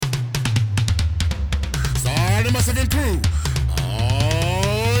massive and crew.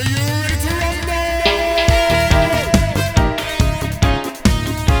 Are you ready to rumble?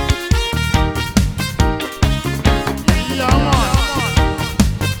 Yeah, man.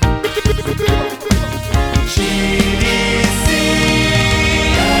 GDC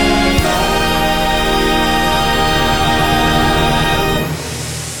FM.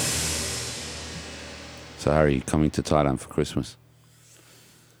 So Harry, you coming to Thailand for Christmas?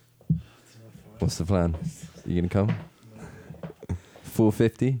 What's the plan? You gonna come?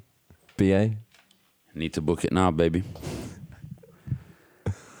 450 BA. Need to book it now, baby.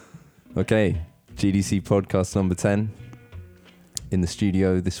 Okay, GDC podcast number 10. In the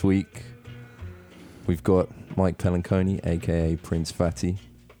studio this week, we've got Mike Pelanconi, aka Prince Fatty.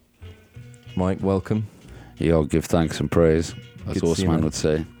 Mike, welcome. Yo, give thanks and praise, as Good to see you, Horseman man. would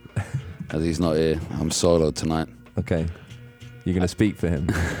say. As he's not here, I'm solo tonight. Okay, you're gonna speak for him.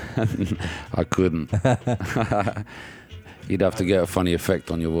 I couldn't. You'd have to get a funny effect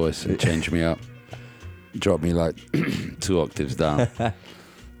on your voice and change me up. Drop me like 2 octaves down.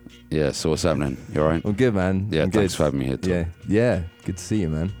 Yeah, so what's happening? You alright? I'm good, man. Yeah, I'm thanks good. for having me here, Tom. Yeah, good to see you,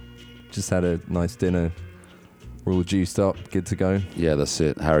 man. Just had a nice dinner. We're all juiced up, good to go. Yeah, that's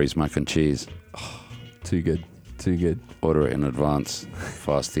it. Harry's mac and cheese. Too good. Order it in advance.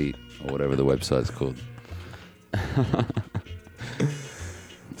 Fast eat, or whatever the website's called.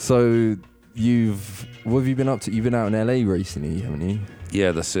 So what have you been up to? You've been out in LA recently, haven't you?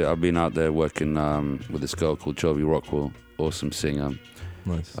 Yeah, that's it. I've been out there working with this girl called Jovi Rockwell. Awesome singer.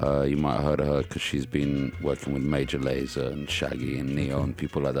 Nice. You might have heard of her because she's been working with Major Lazer and Shaggy and Neo and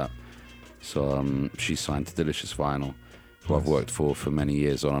people like that. So she's signed to Delicious Vinyl, who I've worked for many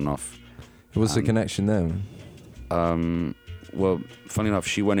years on and off. What's the connection there, man? Well, funny enough,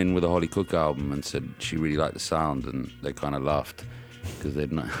 she went in with a Holly Cook album and said she really liked the sound, and they kind of laughed because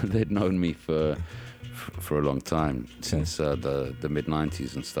they'd known me for a long time, since the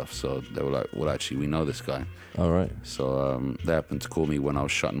mid-90s and stuff. So they were like, well, actually, we know this guy. All right. So they happened to call me when I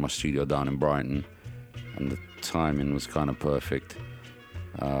was shutting my studio down in Brighton, and the timing was kind of perfect.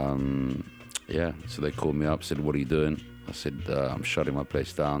 Yeah, so they called me up, said, what are you doing? I said, I'm shutting my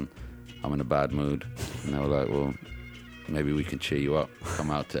place down. I'm in a bad mood. And they were like, well, maybe we can cheer you up.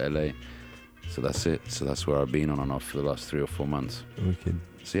 Come out to LA. So that's it. So that's where I've been on and off for the last 3 or 4 months. Wicked.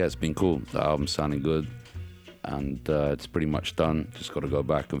 So yeah, it's been cool. The album's sounding good, and it's pretty much done. Just got to go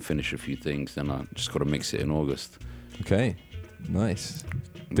back and finish a few things, then I just got to mix it in August. Okay, nice.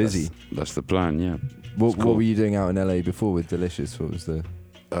 Busy. That's the plan, yeah. What cool. were you doing out in LA before with Delicious? What was the...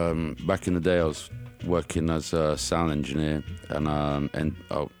 Back in the day, I was working as a sound engineer, and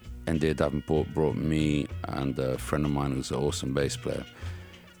ND Davenport brought me and a friend of mine who's an awesome bass player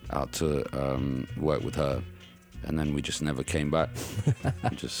out to work with her, and then we just never came back.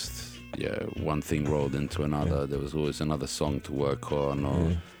 Just, yeah, one thing rolled into another. Yeah. There was always another song to work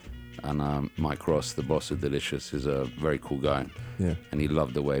on, and Mike Ross, the boss of Delicious, is a very cool guy. Yeah. And he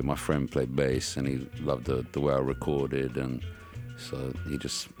loved the way my friend played bass, and he loved the way I recorded, and so he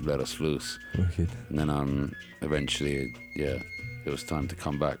just let us loose. Wicked. And then eventually, yeah, it was time to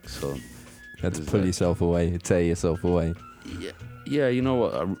come back. So had to pull yourself away, tear yourself away. Yeah, you know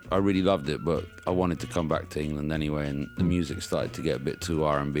what? I really loved it, but I wanted to come back to England anyway, and the music started to get a bit too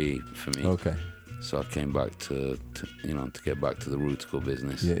R&B for me. Okay. So I came back to get back to the root school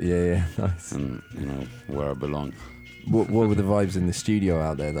business. Yeah, nice. And where I belong. What were the vibes in the studio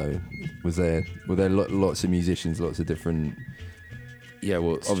out there though? Were there lots of musicians, lots of different? Yeah,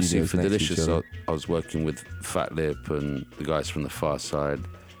 well, obviously for Delicious, I was working with Fat Lip and the guys from the Far Side.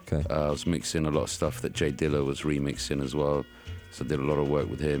 Okay. I was mixing a lot of stuff that Jay Dilla was remixing as well. So I did a lot of work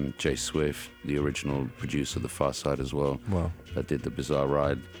with him. Jay Swift, the original producer of the Far Side as well. Wow. That did the Bizarre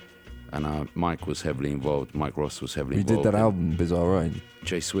Ride. And Mike was heavily involved. Mike Ross was heavily involved. You did that album, Bizarre Ride?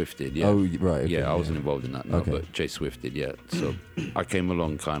 Jay Swift did, yeah. Oh, right. Okay, yeah, I wasn't involved in that, no, okay. But Jay Swift did, yeah. So I came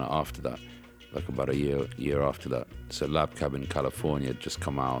along kind of after that, like about a year after that. So Lab Cabin California had just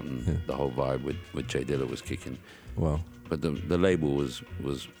come out, and the whole vibe with Jay Dilla was kicking. Wow. But the label was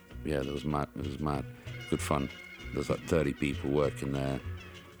yeah, it was mad. Good fun. There's like 30 people working there.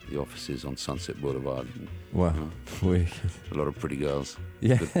 The offices on Sunset Boulevard. And, wow. Wicked. A lot of pretty girls.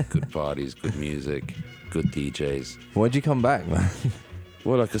 Yeah. Good parties, good music, good DJs. Why'd you come back, man?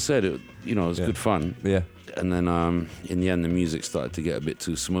 Well, like I said, it was good fun. Yeah. And then in the end, the music started to get a bit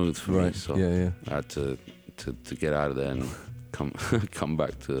too smooth for me. So I had to get out of there and come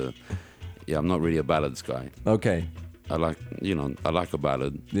back to. Yeah, I'm not really a ballads guy. Okay. I like a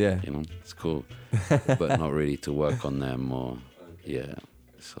ballad. Yeah. It's cool, but not really to work on them or. Yeah.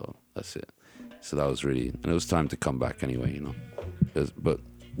 So that's it. So that was really, and it was time to come back anyway, But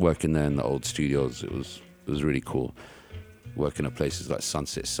working there in the old studios, it was was really cool. Working at places like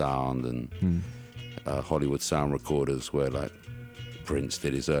Sunset Sound and Hollywood Sound Recorders, where like Prince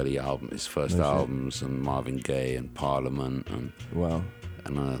did his first albums, and Marvin Gaye and Parliament, and wow.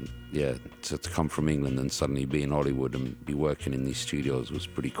 And to come from England and suddenly be in Hollywood and be working in these studios was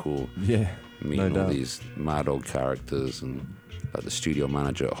pretty cool. Yeah, meeting all these mad old characters, and like the studio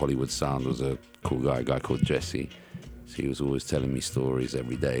manager at Hollywood Sound was a cool guy, a guy called Jesse. So he was always telling me stories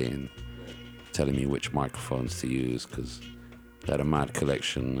every day and telling me which microphones to use, because they had a mad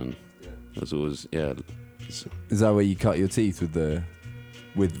collection, and it was always Is that where you cut your teeth with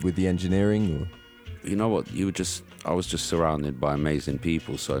the engineering, or? You know what? I was just surrounded by amazing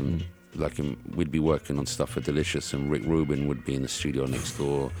people. So, we'd be working on stuff for Delicious, and Rick Rubin would be in the studio next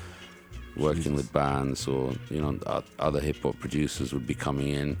door, working with bands, or other hip hop producers would be coming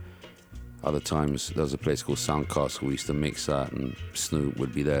in. Other times, there was a place called Soundcastle we used to mix at, and Snoop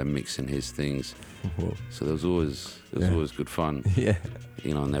would be there mixing his things. Whoa. So there was always good fun. Yeah.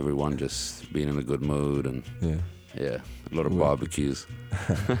 And everyone just being in a good mood, and a lot of barbecues.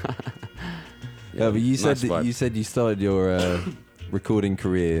 But you said you started your recording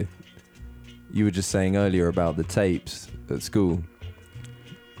career. You were just saying earlier about the tapes at school.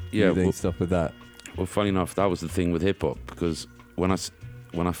 Yeah, doing stuff with that. Well, funny enough, that was the thing with hip hop, because when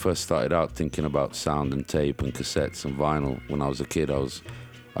I first started out thinking about sound and tape and cassettes and vinyl, when I was a kid,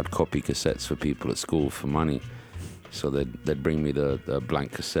 I'd copy cassettes for people at school for money. So they'd bring me the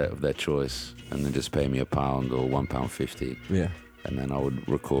blank cassette of their choice, and then just pay me £1 or £1.50. Yeah. And then I would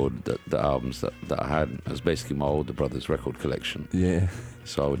record the albums that I had. It was basically my older brother's record collection. Yeah.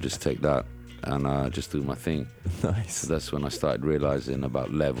 So I would just take that and just do my thing. Nice. So that's when I started realizing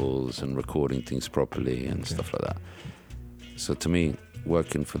about levels and recording things properly and stuff like that. So to me,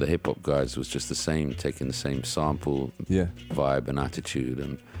 working for the hip hop guys was just the same, taking the same sample, vibe and attitude.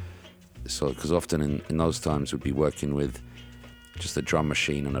 And so, because often in those times we'd be working with just a drum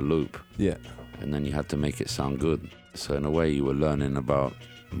machine and a loop. Yeah. And then you had to make it sound good. So in a way you were learning about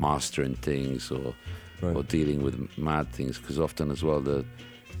mastering things or dealing with mad things, because often as well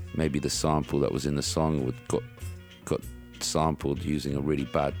maybe the sample that was in the song got sampled using a really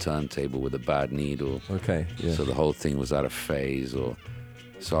bad turntable with a bad needle. Okay, yeah. So the whole thing was out of phase,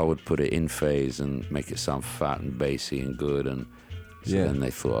 so I would put it in phase and make it sound fat and bassy and good, and so then they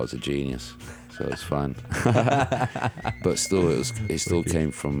thought I was a genius. So it was fine. But still, it still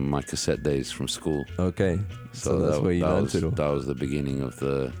came from my cassette days from school. Okay, so that's where you learned it all. That was the beginning of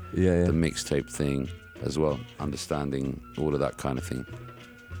the mixtape thing as well, understanding all of that kind of thing.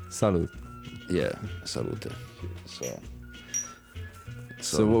 Salud. Yeah, salute.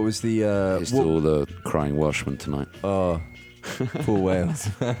 So what was the... here's to all the crying Welshmen tonight. Oh, poor Wales.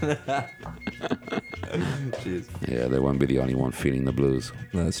 Cheers. Yeah, they won't be the only one feeling the blues.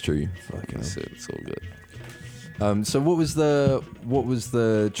 That's true. That's it. It's all good. So what was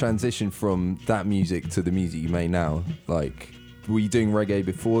the transition from that music to the music you make now? Like, were you doing reggae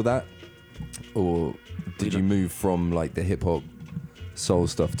before that, or did you move from like the hip hop soul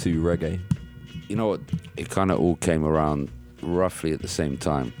stuff to reggae? You know what? It kind of all came around roughly at the same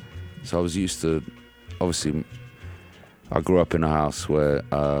time. So I was used to, obviously, I grew up in a house where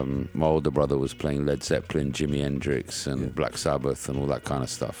my older brother was playing Led Zeppelin, Jimi Hendrix, and Black Sabbath, and all that kind of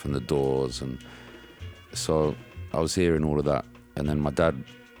stuff, and the Doors, and so I was hearing all of that. And then my dad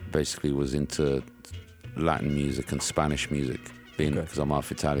basically was into Latin music and Spanish music, being because I'm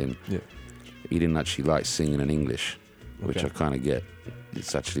half Italian. Yeah. He didn't actually like singing in English, which I kind of get.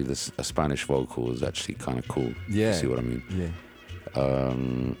 It's actually a Spanish vocal is actually kind of cool. Yeah. You see what I mean? Yeah.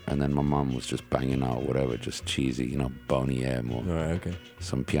 And then my mum was just banging out whatever, just cheesy, Boney M or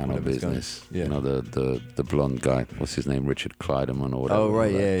some piano business. Yeah. The blonde guy, what's his name, Richard Clyderman or whatever. Oh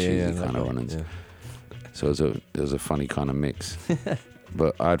right, cheesy kind of runnings. Yeah. So it was a funny kind of mix.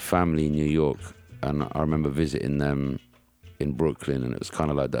 But I had family in New York, and I remember visiting them in Brooklyn, and it was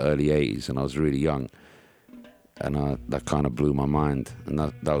kind of like the early 80s, and I was really young. And that kind of blew my mind. And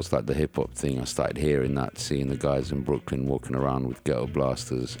that was like the hip-hop thing. I started hearing that, seeing the guys in Brooklyn walking around with ghetto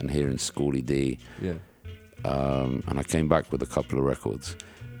blasters and hearing Schoolie D. Yeah. And I came back with a couple of records.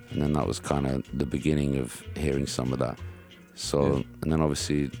 And then that was kind of the beginning of hearing some of that. So, and then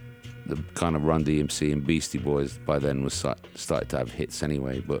obviously the kind of Run DMC and Beastie Boys by then was started to have hits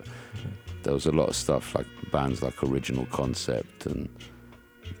anyway. But there was a lot of stuff like bands like Original Concept and...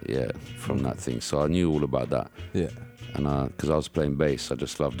 from that thing. So I knew all about that. Yeah. And because I was playing bass, I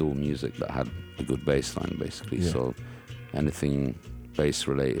just loved all music that had a good bass line, basically. Yeah. So anything bass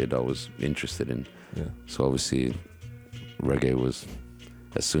related, I was interested in. Yeah. So obviously, reggae was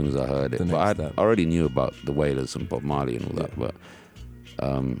as soon as I heard it. But I already knew about the Wailers and Bob Marley and all that. But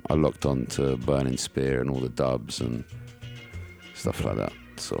I locked on to Burning Spear and all the dubs and stuff like that.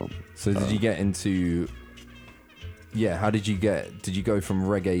 So did you get into? Yeah, how did you go from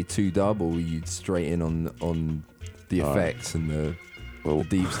reggae to dub, or were you straight in on the effects and the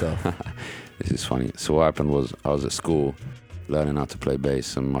deep stuff? This is funny. So what happened was I was at school learning how to play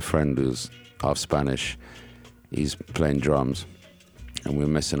bass, and my friend who's half Spanish, he's playing drums, and we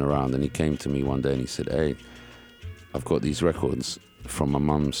were messing around, and he came to me one day and he said, "Hey, I've got these records from my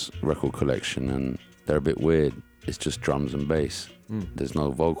mum's record collection, and they're a bit weird. It's just drums and bass. There's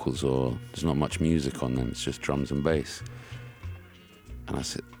no vocals or there's not much music on them. It's just drums and bass." And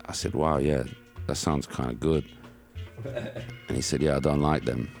I said, "Wow, yeah, that sounds kind of good." And he said, "Yeah, I don't like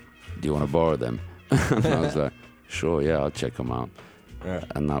them. Do you want to borrow them?" And I was like, "Sure, yeah, I'll check them out." Right.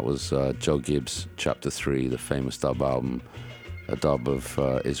 And that was Joe Gibbs' Chapter 3, the famous dub album, a dub of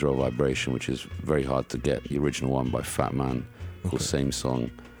Israel Vibration, which is very hard to get. The original one by Fat Man, called Same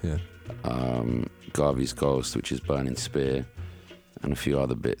Song. Yeah. Garvey's Ghost, which is Burning Spear, and a few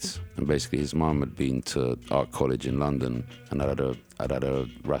other bits. And basically his mum had been to art college in London, and I'd had a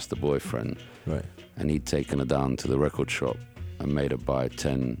Rasta boyfriend. Right. And he'd taken her down to the record shop and made her buy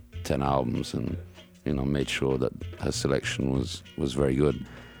 10 albums, and made sure that her selection was very good.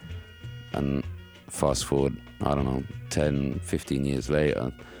 And fast forward, I don't know, 10, 15 years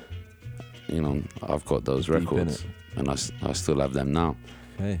later, I've got those records, and I still have them now.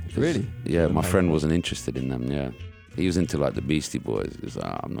 Hey, really? Yeah, my friend wasn't interested in them, yeah. He was into like the Beastie Boys. He was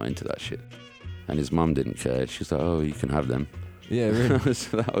like, I'm not into that shit. And his mum didn't care. She was like, "Oh, you can have them." Yeah, really?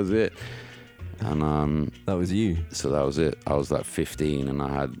 So that was it. And that was you. So that was it. I was like 15 and I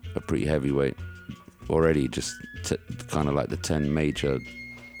had a pretty heavyweight already, just kind of like the 10 major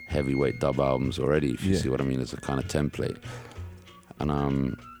heavyweight dub albums already, if you see what I mean, as a kind of template.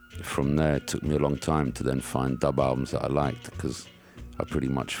 And from there, it took me a long time to then find dub albums that I liked, because I pretty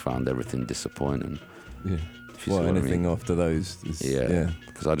much found everything disappointing. Yeah. Well, anything after those is, yeah.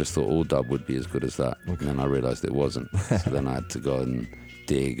 Because I just thought all dub would be as good as that. Okay. And then I realised it wasn't. So then I had to go and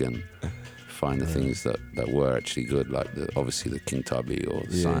dig and find the things that were actually good, like obviously the King Tubby or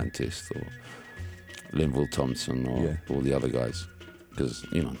Scientist or Linville Thompson or all the other guys. Because,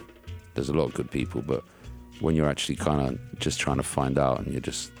 there's a lot of good people, but when you're actually kind of just trying to find out and you're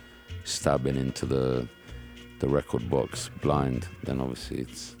just stabbing into the record box blind, then obviously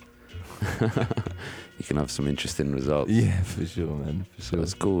it's you can have some interesting results. Yeah, for sure, man. For sure. So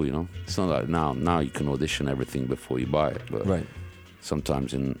it's cool, It's not like now you can audition everything before you buy it, but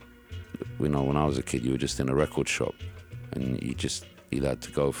sometimes when I was a kid, you were just in a record shop and you just either had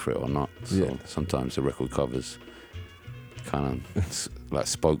to go for it or not. So sometimes the record covers kind of like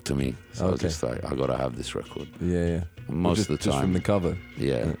spoke to me. So I was just like, I gotta have this record. Yeah. And most of the time, just from the cover.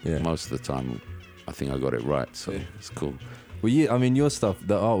 Yeah. Most of the time, I think I got it right. So it's cool. Well, your stuff,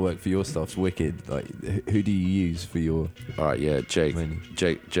 the artwork for your stuff's wicked. Like, who do you use for your? All right, yeah,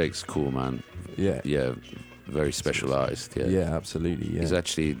 Jake's cool, man. Yeah, very special artist. Yeah, absolutely. Yeah,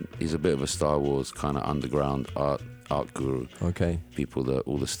 he's a bit of a Star Wars kind of underground art guru. Okay, people that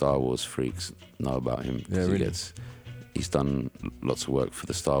all the Star Wars freaks know about him. Yeah, really. He's done lots of work for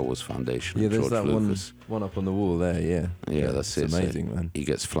the Star Wars Foundation. Yeah, there's George that Lucas. one up on the wall there. Yeah, that's it's it. Amazing, so man. He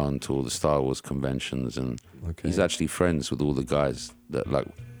gets flown to all the Star Wars conventions, and he's actually friends with all the guys that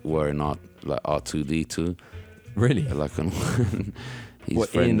were in R2D2. Really? He's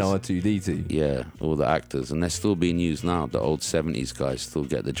friends in R2D2? Yeah, all the actors, and they're still being used now. The old 70s guys still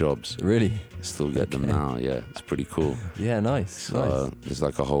get the jobs. Really? Still get them now. Yeah, it's pretty cool. Yeah, nice. So there's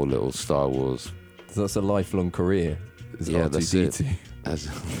like a whole little Star Wars. So that's a lifelong career. R2D2.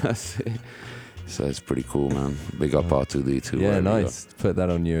 That's it. So it's pretty cool, man. Big up R2D2. Yeah, nice. Put that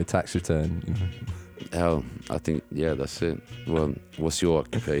on your tax return. Hell, I think, that's it. Well, what's your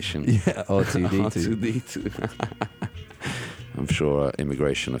occupation? Yeah, R2D2. R2D2. I'm sure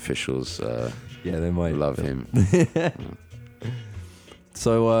immigration officials they might love him.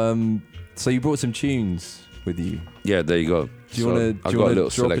 So you brought some tunes with you. Yeah, there you go. Do you want to I've got a little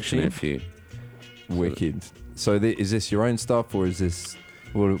selection here for you. Wicked. So is this your own stuff, or is this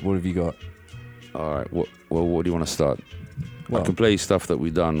what have you got? All right. What do you want to start? I can play stuff that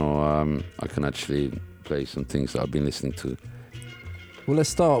we've done, or I can actually play some things that I've been listening to. Well, let's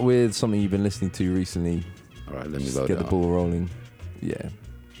start with something you've been listening to recently. All right, let me get the ball rolling. Yeah.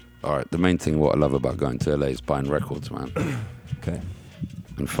 All right. The main thing what I love about going to LA is buying records, man. Okay.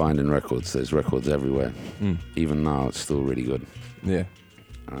 And finding records. There's records everywhere. Even now, it's still really good. Yeah.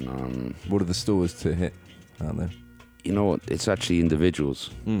 And what are the stores to hit out there? You know what? It's actually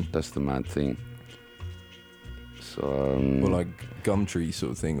individuals. That's the mad thing. So like Gumtree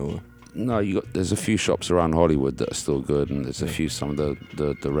sort of thing, or No, there's a few shops around Hollywood that are still good, and there's a few, some of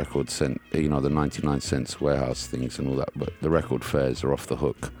the record cent, the 99 cents warehouse things and all that, but the record fairs are off the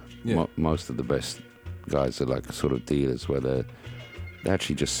hook. Yeah. Most of the best guys are like sort of dealers where they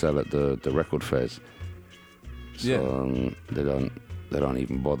actually just sell at the record fairs. So they don't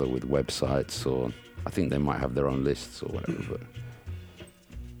even bother with websites, or I think they might have their own lists or whatever.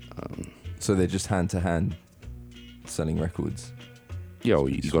 But so they're just hand to hand selling records. Yeah, well,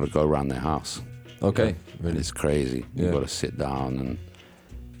 you got to go around their house. Okay, yeah. really? It's crazy. Yeah. You got to sit down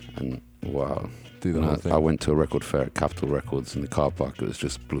and wow. Do the whole thing. I went to a record fair at Capitol Records in the car park. It was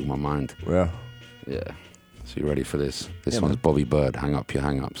just blew my mind. Yeah. Yeah. So you ready for this? This one's Bobby Byrd, Hang Up Your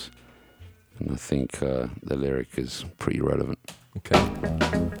Hangups. And I think the lyric is pretty relevant. Okay.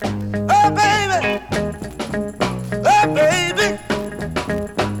 Oh baby, oh baby,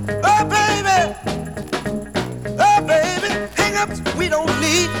 oh baby, oh baby. Hang-ups we don't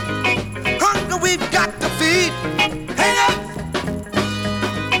need, hunger we've got to feed. Hang-ups,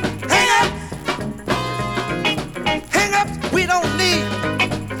 hang-ups, hang-ups we don't need,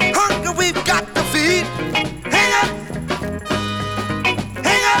 hunger we've got to feed. Hang-ups,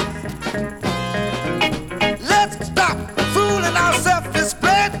 hang-ups. Let's stop fooling ourselves. This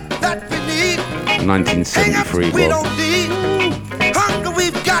bread that we need. 1973, Hang-ups we Bob. don't need. Hunger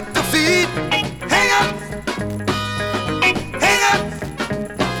we've got to feed. Hang-ups, hang-ups.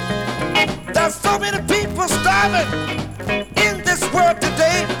 There's so many people starving in this world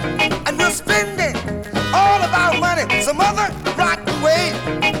today, and we're spending all of our money some other rotten way.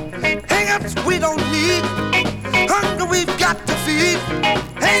 Hang-ups we don't need. Hunger we've got to feed.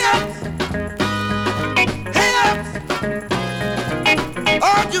 Hang-ups, hang-ups.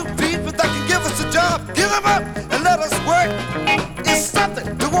 All you people that can give us a job, give them up and let us work. It's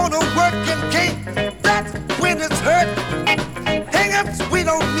something to want to work and can't. That's when it's hurt. Hang-ups we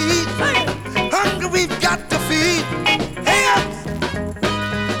don't need. Hunger we've got to feed. Hang-ups.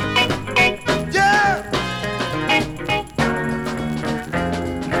 Yeah.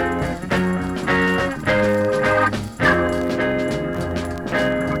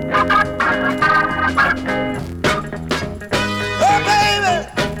 Oh baby,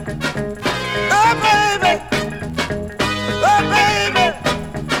 oh baby, oh baby.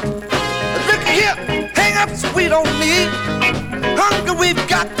 Look here, hang-ups we don't need. Hunger we've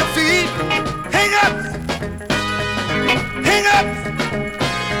got to feed. Hang-ups, hang-ups,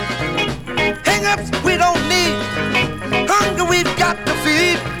 hang-ups we don't need. Hunger we've got to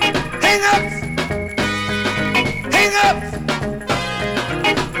feed. Hang-ups, hang-ups.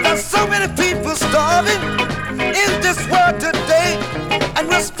 There's so many people starving in this world today, and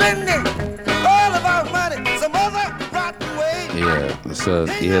we're spending all of our money some other rotten way. Yeah, so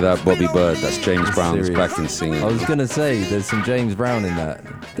you hear that, Bobby Byrd? That's James Brown's Serious. backing singing. I was gonna say there's some James Brown in that.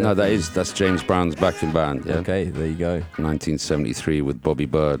 No, that's James Brown's backing band. Yeah. Okay, there you go. 1973 with Bobby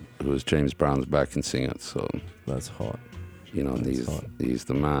Byrd, who was James Brown's backing singer. So That's hot. he's hot.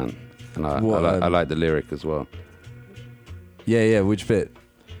 the man, and I What, like the lyric as well. Yeah. Which bit?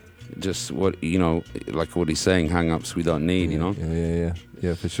 Just what like what he's saying, hang-ups we don't need,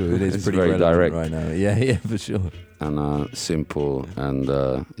 Yeah, for sure. It is It's pretty very relevant direct. right now. Yeah, for sure. and simple, and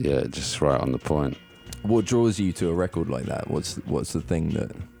just right on the point. What draws you to a record like that? What's the thing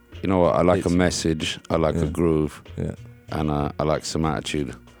that? You know what? I like a It's- message. I like a groove, Yeah. and I like some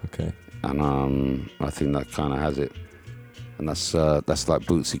attitude. Okay. And I think that kind of has it. And that's like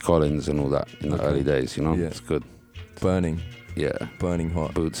Bootsy Collins and all that in the early days. Yeah. It's good. Burning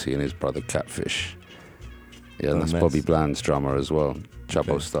hot. Bootsy and his brother Catfish. Yeah, and Oh, that's mess. Bobby Bland's drummer as well, Jabbo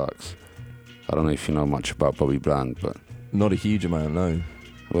Okay. Starks. I don't know if you know much about Bobby Bland, but Not a huge amount, no.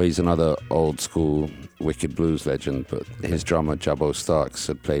 well, he's another old school wicked blues legend. But his drummer Jabbo Starks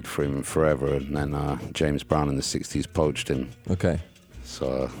had played for him forever, and then James Brown in the '60s poached him. Okay.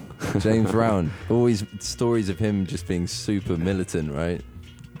 So James Brown. Always stories of him just being super militant, right?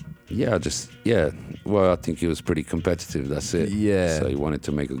 Well, I think he was pretty competitive. That's it. Yeah. So he wanted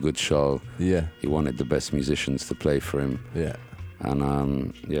to make a good show. Yeah. He wanted the best musicians to play for him. Yeah. And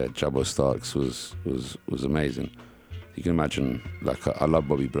Jabbo Starks was amazing. You can imagine, like, I love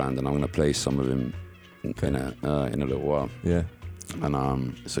Bobby Bland, and I'm going to play some of him in a little while. Yeah.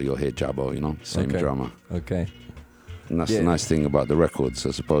 And so you'll hear Jabbo, same Okay. drummer. Okay. And that's Yeah. the nice thing about the records,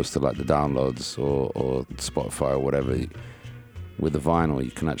 as opposed to like the downloads or Spotify or whatever. With the vinyl,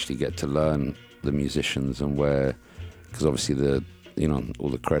 you can actually get to learn the musicians and where, because obviously all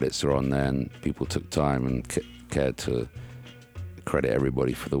the credits are on there, and people took time and cared to credit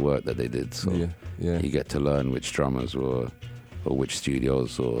everybody for the work that they did. So Yeah. you get to learn which drummers or which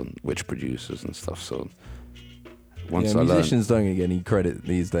studios or which producers and stuff. So once I learned. Musicians don't get any credit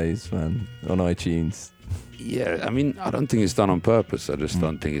these days, man, on iTunes. Yeah, I mean, I don't think it's done on purpose. I just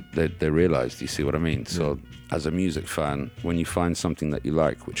don't think they realised. You see what I mean? So, as a music fan, when you find something that you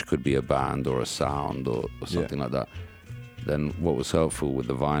like, which could be a band or a sound or something like that, then what was helpful with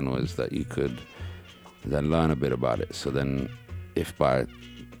the vinyl is that you could then learn a bit about it. So then, if by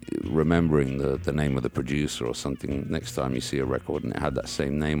remembering the name of the producer or something, next time you see a record and it had that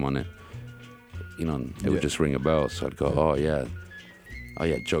same name on it, you know, it would just ring a bell. So I'd go, oh yeah,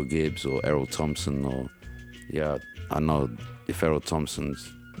 Joe Gibbs or Errol Thompson, or I know if Errol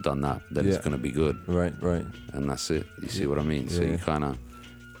Thompson's done that, then it's going to be good. Right. And that's it. You see what I mean? So you kind of,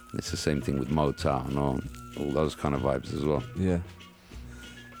 it's the same thing with Motown or all those kind of vibes as well.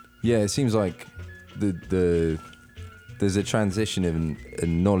 Yeah, it seems like there's a transition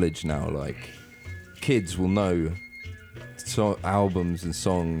in knowledge now. Like, kids will know albums and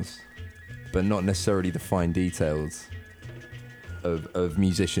songs, but not necessarily the fine details of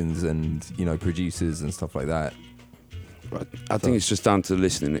musicians and, you know, producers and stuff like that. Right. I think it's just down to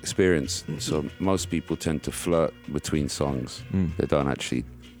listening experience. So most people tend to flirt between songs. They don't actually,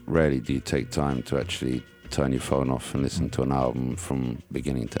 rarely do you take time to actually turn your phone off and listen to an album from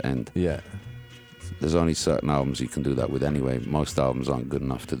beginning to end. Yeah. There's only certain albums you can do that with anyway. Most albums aren't good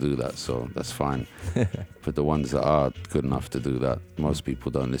enough to do that, so that's fine. But the ones that are good enough to do that, most people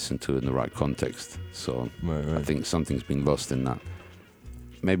don't listen to it in the right context. So I think something's been lost in that.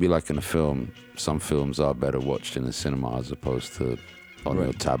 Maybe like in a film, some films are better watched in a cinema as opposed to on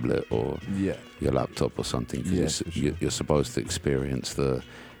your tablet or your laptop or something. Cause you're supposed to experience the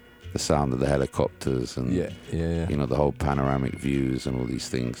sound of the helicopters and you know, the whole panoramic views and all these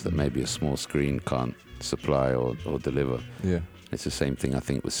things that maybe a small screen can't supply or deliver. It's the same thing, I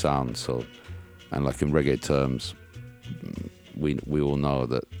think, with sound. So, and like in reggae terms, we all know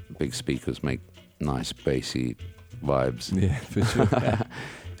that big speakers make nice bassy vibes. Yeah, for sure.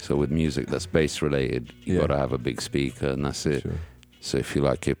 So with music that's bass related, you got to have a big speaker, and that's it. Sure. So if you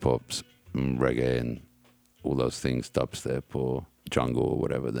like hip hop, reggae, and all those things, dubstep or jungle or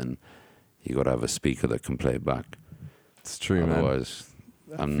whatever, then you got to have a speaker that can play it back. It's true, otherwise,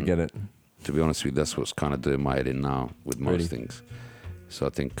 man. Forget it. To be honest with you, that's what's kind of doing my head in now with most things. So I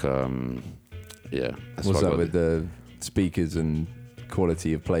think, that's what's up with the speakers and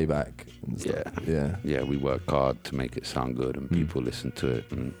quality of playback and stuff. Yeah, we work hard to make it sound good, and people listen to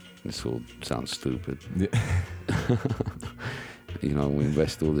it, and this all sounds stupid. You know, we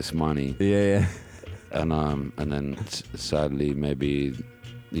invest all this money. And then sadly, maybe,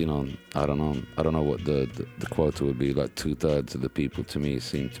 you know, I don't know what the quota would be. Like 2/3 of the people, to me,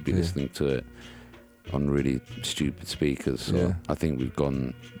 seem to be listening to it on really stupid speakers. So I think we've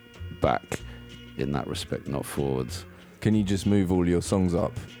gone back in that respect, not forwards. Can you just move all your songs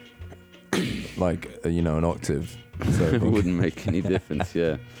up, like you know, an octave? So it wouldn't make any difference.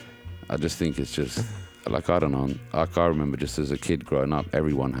 I just think it's just. Like, I don't know, I can't remember just as a kid growing up,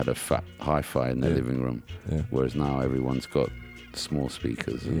 everyone had a fat hi-fi in their living room, whereas now everyone's got small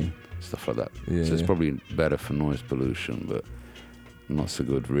speakers and stuff like that. So it's probably better for noise pollution, but not so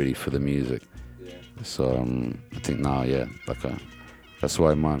good really for the music. So I think now, that's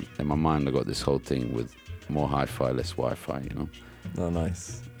why in my mind I got this whole thing with more hi-fi, less Wi-Fi, you know. Oh,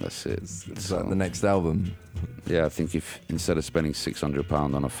 nice. That's it. Is that the next album? I think if instead of spending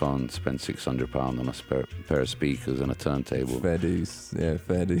 £600 on a phone, spend £600 on a pair of speakers and a turntable. Fair dues. Yeah,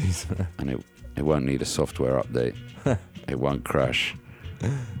 fair dues. And it won't need a software update. It won't crash.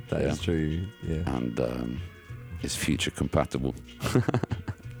 That is true. Yeah. And it's future compatible.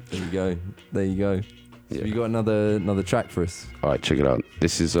 There you go. So you got another track for us? All right, check it out.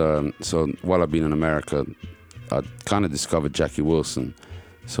 This is so while I've been in America, I kind of discovered Jackie Wilson.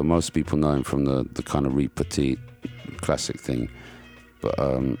 So most people know him from the kind of Petite classic thing, but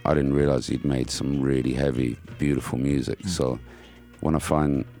I didn't realize he'd made some really heavy, beautiful music. So when I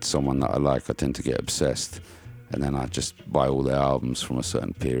find someone that I like, I tend to get obsessed, and then I just buy all their albums from a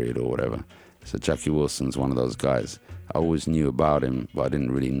certain period or whatever. So Jackie Wilson's one of those guys. I always knew about him, but I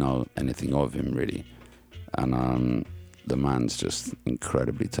didn't really know anything of him really. And the man's just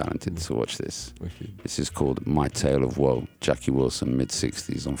incredibly talented. So watch this. This is called My Tale of Woe. Jackie Wilson,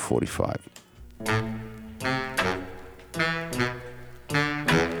 mid-60s on 45.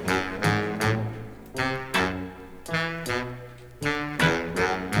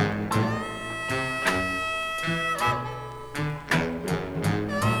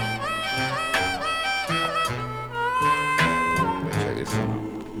 Check this out.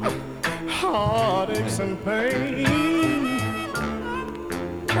 Heartaches and pain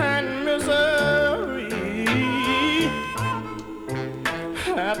and misery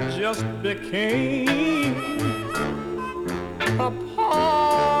have just became a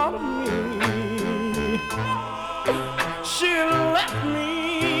part of me. She left me.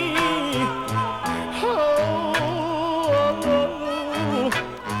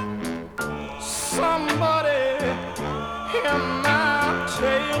 Somebody hear my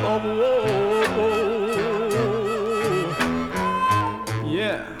tale of woe.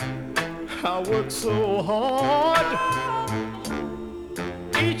 Yeah, I work so hard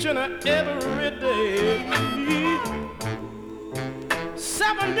each and every day,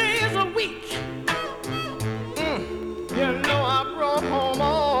 7 days a week. You know I brought home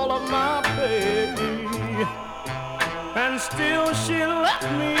all of my pay, and still she left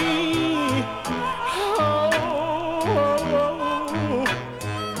me.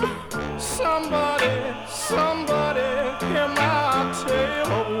 Somebody, hear my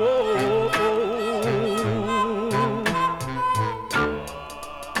tale of woe.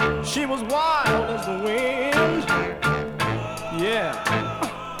 She was wild as the wind, yeah,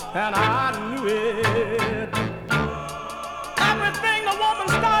 and I knew it. Everything the woman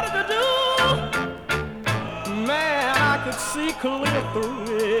started to do, man, I could see clear through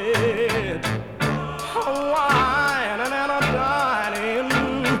it. A whining and a dining,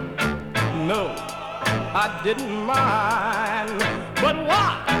 no, I didn't mind. But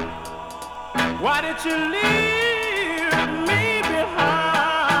why did you leave me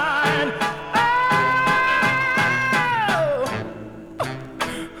behind? Oh,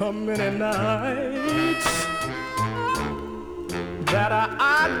 how many nights that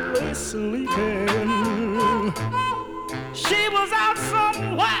I lay sleeping, she was out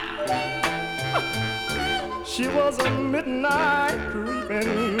somewhere. She was a midnight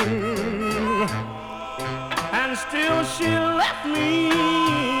creeping, and still she left me.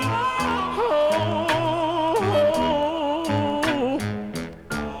 Oh,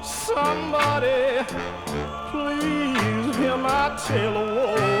 somebody, please hear my tale of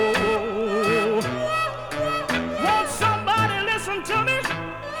woe. Won't somebody listen to me?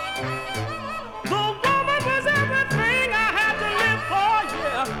 The woman was everything I had to live for,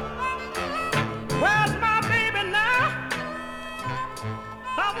 yeah. Where's my baby now?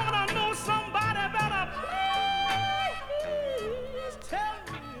 I wanna know somebody better. Please tell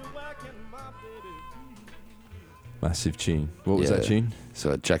me where can my baby be? Massive tune. What was that tune? So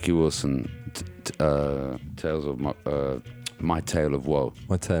Jackie Wilson, Tales of My Tale of Woe.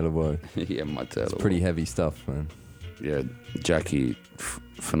 My Tale of Woe. Yeah, My Tale of Woe. Pretty heavy stuff, man. Yeah, Jackie,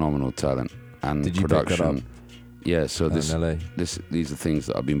 phenomenal talent and Did you production. pick that up? Yeah, so In LA? these are things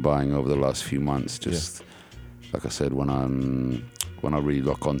that I've been buying over the last few months. Just like I said, when I really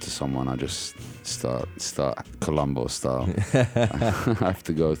lock onto someone, I just start Columbo style. I have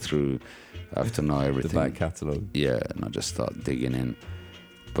to go through. I have to know everything. The back catalogue. Yeah, and I just start digging in.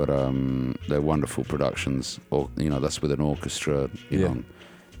 But they're wonderful productions. Or that's with an orchestra. You know,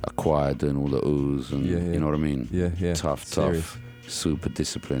 a choir doing all the oohs and you know what I mean. Yeah. Tough, super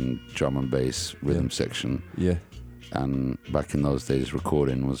disciplined drum and bass rhythm section. Yeah. And back in those days,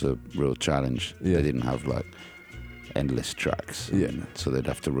 recording was a real challenge. Yeah. They didn't have like endless tracks. Yeah. So they'd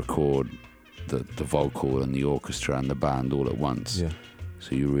have to record the vocal and the orchestra and the band all at once. Yeah.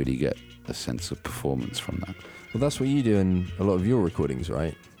 So you really get a sense of performance from that. Well, that's what you do in a lot of your recordings,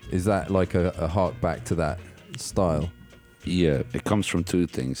 right? Is that like a hark back to that style? Yeah, it comes from two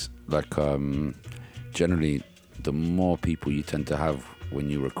things. Like generally, the more people you tend to have when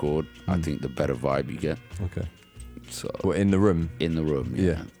you record, I think the better vibe you get. Okay. So Well, in the room? In the room,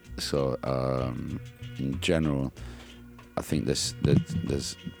 yeah. So in general, I think there's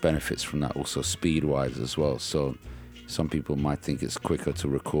benefits from that also speed-wise as well. So some people might think it's quicker to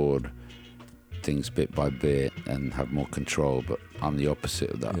record things bit by bit and have more control, but I'm the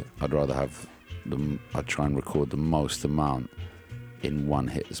opposite of that. Yeah. I'd rather have I try and record the most amount in one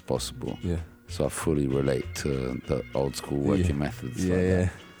hit as possible. Yeah. So I fully relate to the old school working methods. Yeah, like yeah.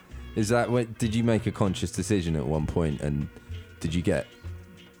 that. Is that what? Did you make a conscious decision at one point, and did you get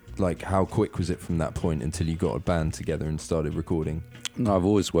like how quick was it from that point until you got a band together and started recording? No, I've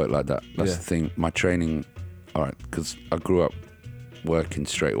always worked like that. That's the thing. My training, all right, because I grew up working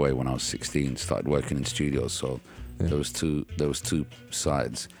straight away when I was 16. Started working in studios, so there was two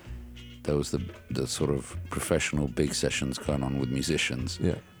sides. There was the sort of professional big sessions going on with musicians,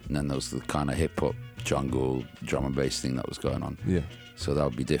 and then there was the kind of hip hop jungle drum and bass thing that was going on. Yeah. So that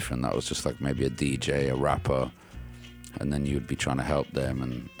would be different. That was just like maybe a DJ, a rapper, and then you'd be trying to help them,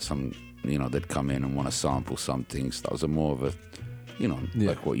 and some, they'd come in and want to sample some things. That was more of a,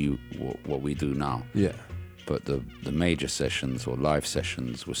 like what we do now. Yeah. But the major sessions or live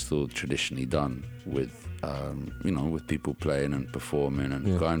sessions were still traditionally done with, with people playing and performing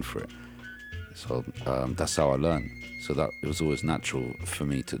and going for it. So that's how I learned. So that it was always natural for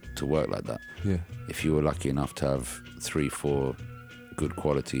me to work like that. Yeah. If you were lucky enough to have 3-4 good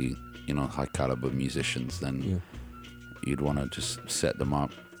quality, high caliber musicians, then you'd want to just set them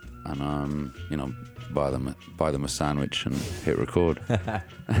up and buy them a sandwich and hit record.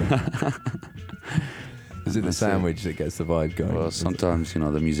 Is it the sandwich that gets the vibe going? Well, sometimes the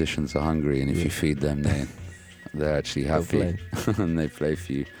musicians are hungry, and if you feed them, they're actually happy and they play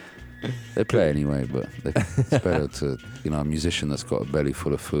for you. They play anyway, but it's better to a musician that's got a belly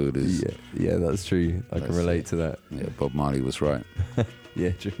full of food is. Yeah, that's true. I can relate to that. Yeah, Bob Marley was right. Yeah,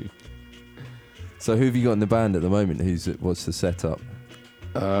 true. So who have you got in the band at the moment? What's the setup?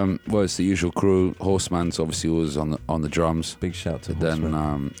 Well, it's the usual crew. Horseman's obviously always on the drums. Big shout to Horseman.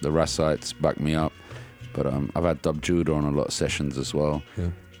 Then the Rassites back me up, but I've had Dub Judah on a lot of sessions as well. Yeah.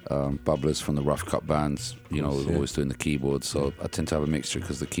 Pablo's from the Rough Cut bands, always doing the keyboards. So I tend to have a mixture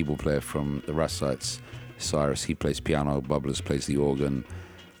because the keyboard player from the Rassites, Cyrus, he plays piano. Bubbles plays the organ.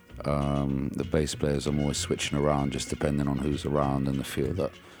 The bass players, I'm always switching around, just depending on who's around and the feel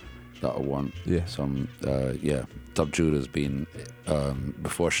that I want. Yeah. So Dub Judah's been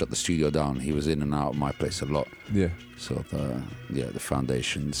before I shut the studio down. He was in and out of my place a lot. Yeah. So the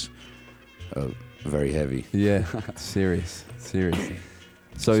foundations are very heavy. Yeah. Serious.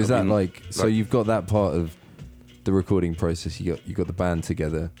 So is that so you've got that part of the recording process? You got the band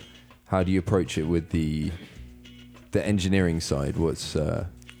together. How do you approach it with the engineering side? What's your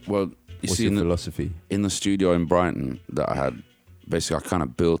philosophy? In the studio in Brighton that I had, basically I kind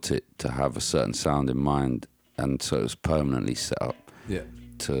of built it to have a certain sound in mind, and so it was permanently set up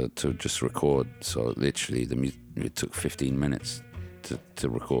to just record. So literally it took 15 minutes to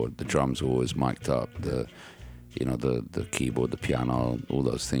record. The drums were always mic'd up, the keyboard, the piano, all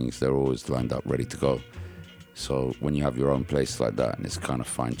those things, they're always lined up ready to go. So when you have your own place like that and it's kind of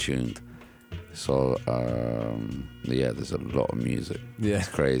fine-tuned, so there's a lot of music. Yeah, it's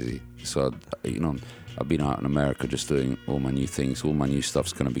crazy. So I've been out in America just doing all my new things. All my new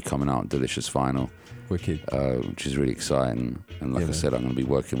stuff's going to be coming out on Delicious Vinyl. Wicked. Which is really exciting. And like I said, I'm going to be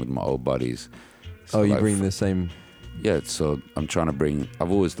working with my old buddies. So you bring the same... Yeah, so I'm trying to bring... I've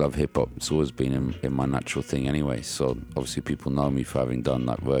always loved hip-hop. It's always been in my natural thing anyway. So obviously people know me for having done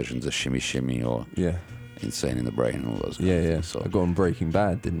like versions of Shimmy Shimmy or Insane in the Brain and all those kind of things. So I got on Breaking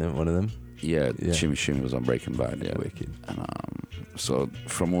Bad, didn't it? One of them? Yeah, Shimmy Shimmy was on Breaking Bad, yeah. Wicked. And so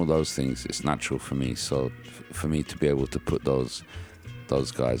from all those things, it's natural for me. So for me to be able to put those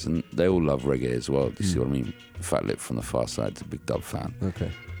guys, and they all love reggae as well. Do you see what I mean? Fat Lip from the Far Side's a big Dub fan.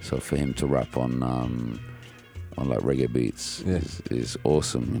 Okay. So for him to rap on like reggae beats is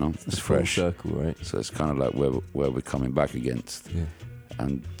awesome, It's fresh. Full circle, right? So it's kind of like where we're coming back against. Yeah.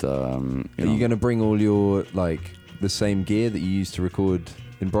 And are you going to bring all your the same gear that you used to record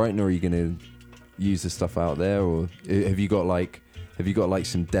in Brighton, or are you going to use the stuff out there, or have you got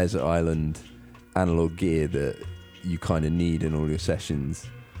some desert island analog gear that you kind of need in all your sessions,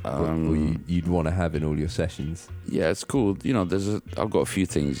 or you'd want to have in all your sessions? Yeah, it's cool. I've got a few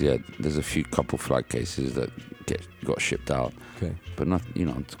things. Yeah, there's a couple flight cases that got shipped out. Okay, but not.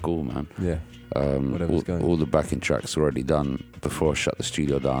 It's cool, man. Yeah. Whatever's going. All the backing tracks already done. Before I shut the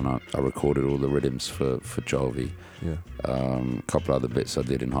studio down, I recorded all the rhythms for Jovi. Yeah. A couple other bits I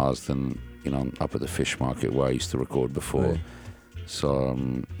did in Harsden, up at the fish market where I used to record before. Oh, yeah. So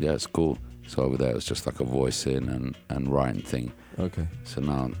it's cool. So over there it's just like a voice in and writing thing. Okay. So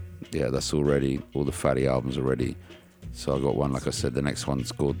now, that's all ready. All the Fatty albums are ready. So I got one, like I said, the next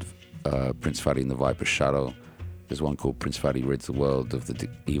one's called Prince Fatty and the Viper's Shadow. There's one called Prince Fatty Rids the World of the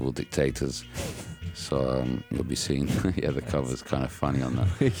Evil Dictators. So you'll be seeing, the cover's kind of funny on that,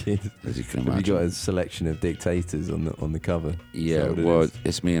 as you can imagine. Have you got a selection of dictators on the cover? Yeah,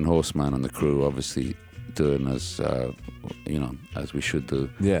 it's me and Horseman and the crew, obviously doing as as we should do.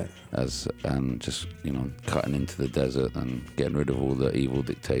 Yeah. And just cutting into the desert and getting rid of all the evil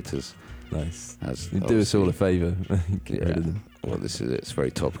dictators. Nice. You do us all a favour. Get rid of them. Well, it's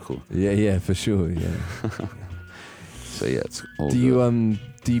very topical. Yeah, for sure. Yeah. So it's all good.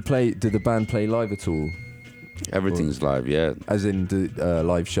 Do the band play live at all? Everything's live, yeah. As in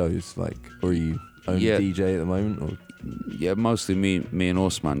live shows, or are you only DJ at the moment? Or? Yeah, mostly me and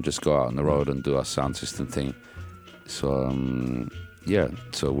Horseman just go out on the road and do our sound system thing. So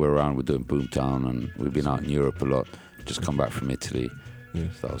so we're around, we're doing Boomtown, and we've been out in Europe a lot. Just come back from Italy. Yeah.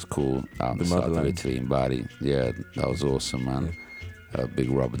 So that was cool. Out in the south of Italy in Bari. Yeah, that was awesome, man. Yeah. A big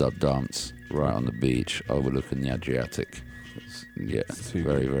rubbed up dance right on the beach overlooking the Adriatic. It's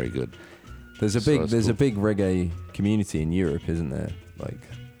very, very good. There's a big reggae community in Europe, isn't there?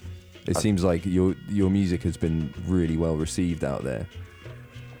 It seems like your music has been really well received out there.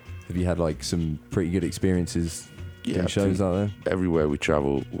 Have you had like some pretty good experiences doing shows out there? Everywhere we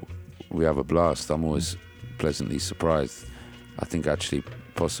travel, we have a blast. I'm always pleasantly surprised. I think actually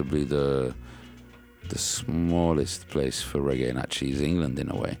possibly the smallest place for reggae actually is England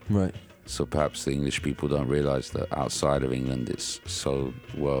in a way. Right. So perhaps the English people don't realise that outside of England it's so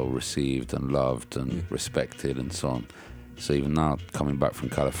well received and loved and respected and so on. So even now, coming back from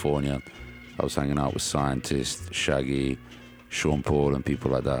California, I was hanging out with Scientist, Shaggy, Sean Paul and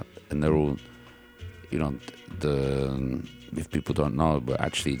people like that. And they're all, you know, if people don't know, but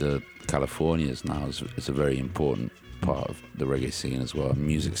actually the Californias now is a very important part of the reggae scene as well,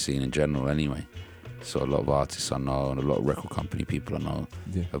 music scene in general anyway. So a lot of artists I know and a lot of record company people I know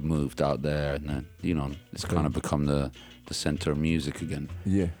have moved out there, and you know, it's kind of become the center of music again.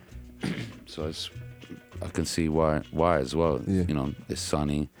 Yeah. So I can see why as well. Yeah. You know, it's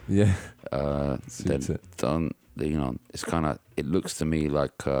sunny. Yeah. You know, it's kind of, it looks to me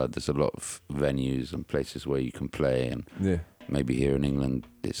like there's a lot of venues and places where you can play, and maybe here in England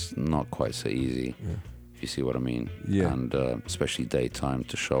it's not quite so easy. Yeah. You see what I mean? Yeah. And especially daytime,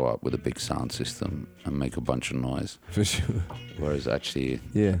 to show up with a big sound system and make a bunch of noise. For sure. Whereas actually,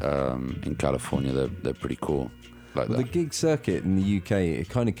 in California, they're pretty cool like that. The gig circuit in the UK, it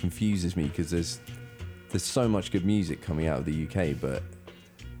kind of confuses me because there's so much good music coming out of the UK, but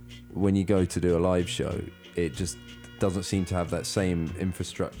when you go to do a live show, it just doesn't seem to have that same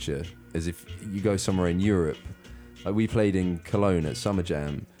infrastructure as if you go somewhere in Europe. Like we played in Cologne at Summer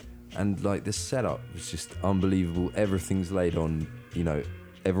Jam, and like the setup was just unbelievable. Everything's laid on, you know,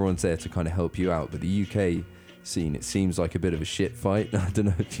 everyone's there to kind of help you out. But the UK scene, it seems like a bit of a shit fight. I don't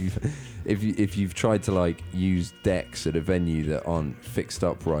know if you've tried to like use decks at a venue that aren't fixed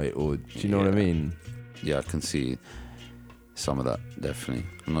up right, or do you know what I mean? Yeah, I can see some of that, definitely.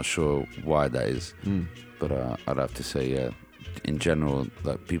 I'm not sure why that is, but I'd have to say, in general,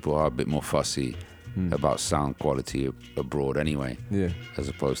 like people are a bit more fussy about sound quality abroad anyway, as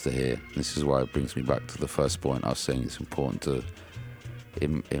opposed to here. This is why it brings me back to the first point I was saying. It's important to,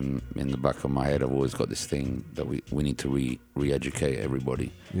 in the back of my head, I've always got this thing that we need to re-educate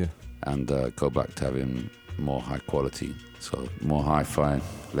everybody, and go back to having more high quality. So more hi-fi,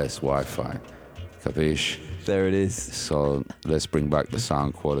 less Wi-Fi. Capiche? There it is. So let's bring back the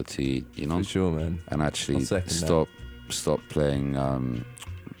sound quality, you know? For sure, man. And actually stop playing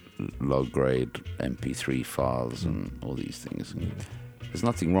low grade MP3 files and all these things. And there's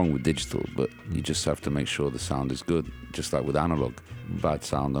nothing wrong with digital, but you just have to make sure the sound is good, just like with analog. Bad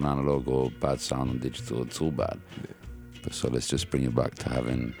sound on analog or bad sound on digital, it's all bad. But so let's just bring it back to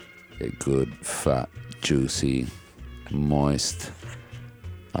having a good, fat, juicy, moist,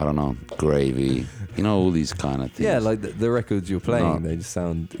 I don't know, gravy, you know, all these kind of things. Yeah, like the records you're playing, they just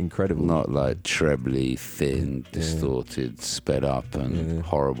sound incredible. Not like trebly, thin, distorted, sped up and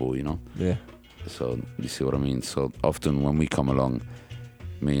horrible, you know? Yeah. So you see what I mean? So often when we come along,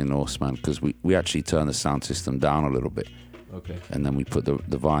 me and Horseman, because we actually turn the sound system down a little bit. Okay. And then we put the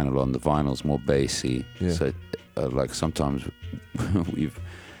vinyl on. The vinyl's more bassy. Yeah. So like sometimes we've,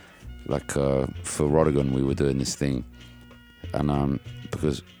 like for Rodigan, we were doing this thing, and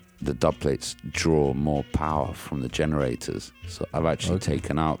because the dub plates draw more power from the generators, so I've actually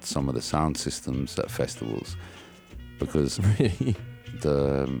taken out some of the sound systems at festivals because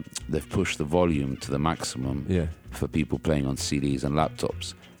they've pushed the volume to the maximum for people playing on CDs and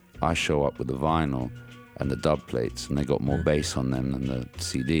laptops. I show up with the vinyl and the dub plates, and they got more bass on them than the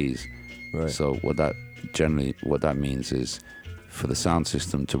CDs. Right. So what that means is, for the sound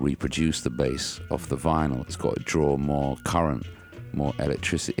system to reproduce the bass off the vinyl, it's got to draw more current, more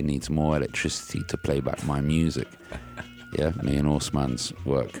electricity. It needs more electricity to play back my music. Yeah, me and Horseman's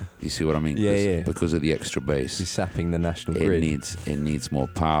work. You see what I mean? Yeah. Because of the extra bass. You're sapping the national grid. It needs more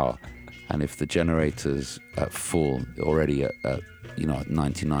power. And if the generator's at full, already at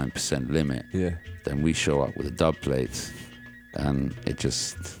 99% limit, then we show up with the dub plates, and it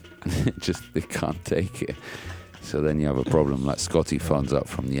can't take it. So then you have a problem. Like Scotty phones up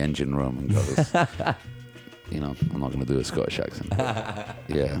from the engine room and goes, I'm not going to do a Scottish accent.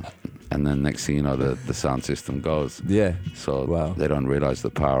 Yeah. And then next thing you know, the sound system goes. Yeah. So they don't realise the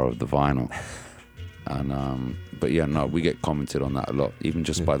power of the vinyl. And but we get commented on that a lot, even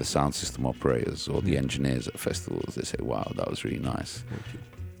just by the sound system operators or the engineers at festivals. They say, wow, that was really nice.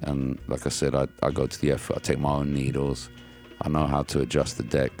 And like I said, I go to the effort. I take my own needles. I know how to adjust the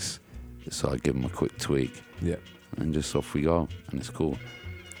decks. So I give them a quick tweak. Yeah. And just off we go. And it's cool.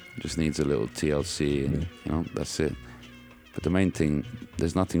 It just needs a little TLC and, that's it. But the main thing,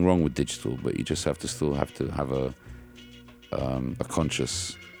 there's nothing wrong with digital, but you just have to have a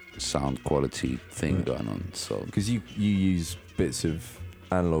conscious sound quality thing going on. So because you use bits of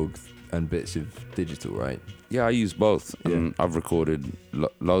analog and bits of digital, right? Yeah, I use both, and Yeah. I've recorded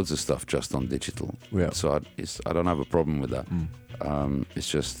loads of stuff just on digital. Yeah. So I don't have a problem with that. It's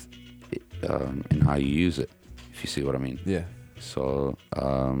just in how you use it, if you see what I mean. Yeah. So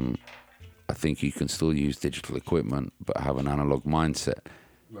I think you can still use digital equipment, but have an analog mindset.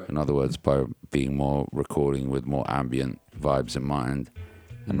 Right. In other words, by being more recording with more ambient vibes in mind,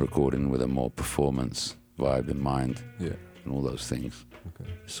 and recording with a more performance vibe in mind, Yeah. and all those things. Okay.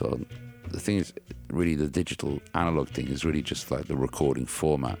 So the thing is, really, the digital analog thing is really just like the recording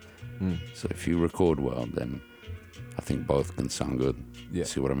format. So if you record well, then I think both can sound good. Yeah.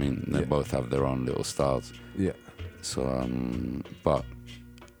 See what I mean? They Yeah. both have their own little styles. Yeah. So, but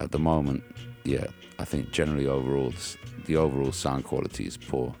at the moment, yeah, I think generally overall, the overall sound quality is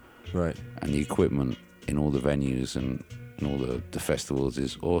poor. Right. And the equipment in all the venues and in all the festivals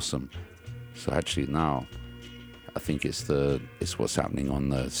is awesome. So actually now, I think it's what's happening on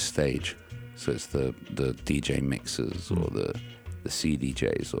the stage. So it's the DJ mixers or the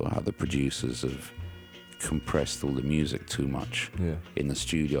CDJs, or how the producers have compressed all the music too much in the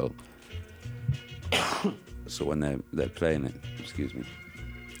studio. So when they're playing it, excuse me,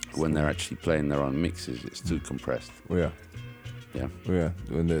 when they're actually playing their own mixes, it's too compressed. Yeah. Yeah. Yeah.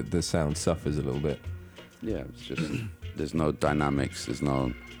 When the sound suffers a little bit. Yeah, it's just there's no dynamics. There's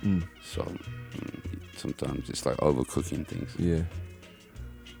no so sometimes it's like overcooking things. Yeah.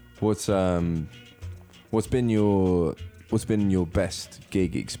 What's been your best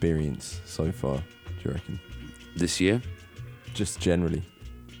gig experience so far, do you reckon? This year, Just generally.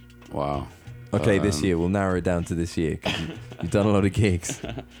 wow. Okay, this year. We'll narrow it down to this year, 'cause you've done a lot of gigs.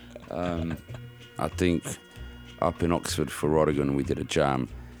 I think up in Oxford for Rodigan we did a jam,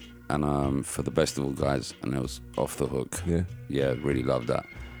 and for the festival guys, and it was off the hook. Yeah. Really loved that.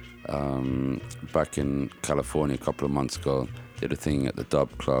 Back in California a couple of months ago, did a thing at the Dub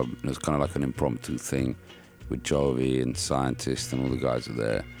Club, and it was kind of like an impromptu thing with Jovi and Scientist, and all the guys were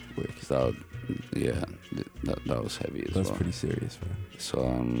there. So that was heavy as well. That's pretty serious, man. So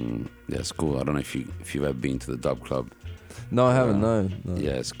yeah, it's cool. I don't know if you've ever been to the Dub Club. No, I haven't. No.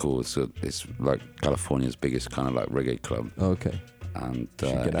 Yeah, it's cool. It's like California's biggest kind of like reggae club. Oh, okay. And Should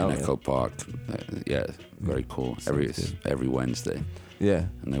get in out, Echo Park, very cool. Every Wednesday, Yeah.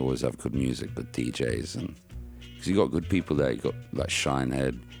 and they always have good music, good DJs, and because you got good people there. You got like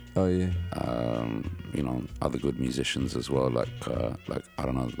Shinehead, Oh yeah. Other good musicians as well, like I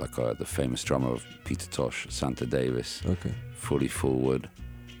don't know, like the famous drummer of Peter Tosh, Santa Davis, Okay. Fully Forward,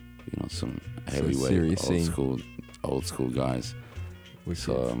 some heavyweight, serious scene. old school guys.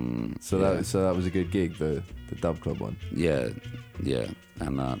 So that was a good gig, the Dub Club one. Yeah,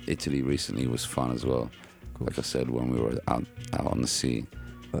 and Italy recently was fun as well. Cool. Like I said, when we were out on the sea.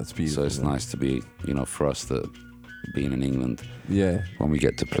 That's beautiful. So it's nice to be, for us that being in England, Yeah. when we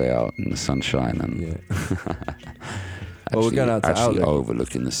get to play out in the sunshine and Well, we're going out to Outlook.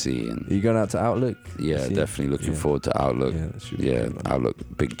 overlooking the sea. And Are you going out to Outlook? yeah, See? definitely looking Yeah. forward to Outlook. Yeah, that should be good, man. Outlook,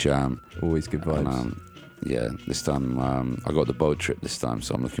 big jam. Always good vibes. And, this time I got the boat trip this time,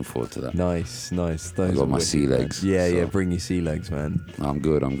 so I'm looking forward to that. Nice. Those I are got my wicked, sea man. legs. Yeah, so bring your sea legs, man. I'm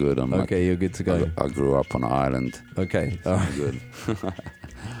good. I'm Okay, you're good to go. I grew up on an island. Okay, So all I'm right. good.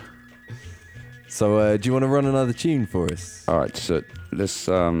 So, do you want to run another tune for us? All right, so let's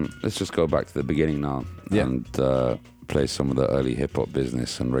just go back to the beginning now and play some of the early hip hop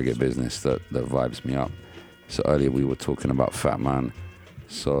business and reggae business that vibes me up. So earlier we were talking about Fat Man,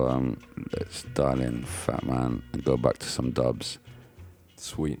 so let's dial in Fat Man and go back to some dubs.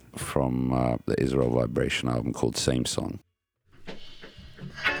 Sweet. From the Israel Vibration album called Same Song.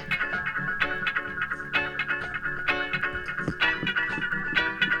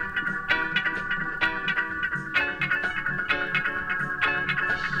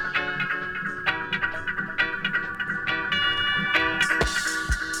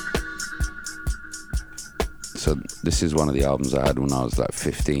 So this is one of the albums I had when I was like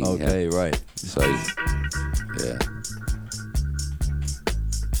 15. Okay, right. So, yeah.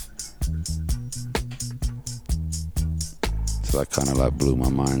 So that kind of like blew my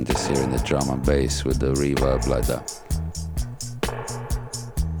mind, just hearing the drum and bass with the reverb like that.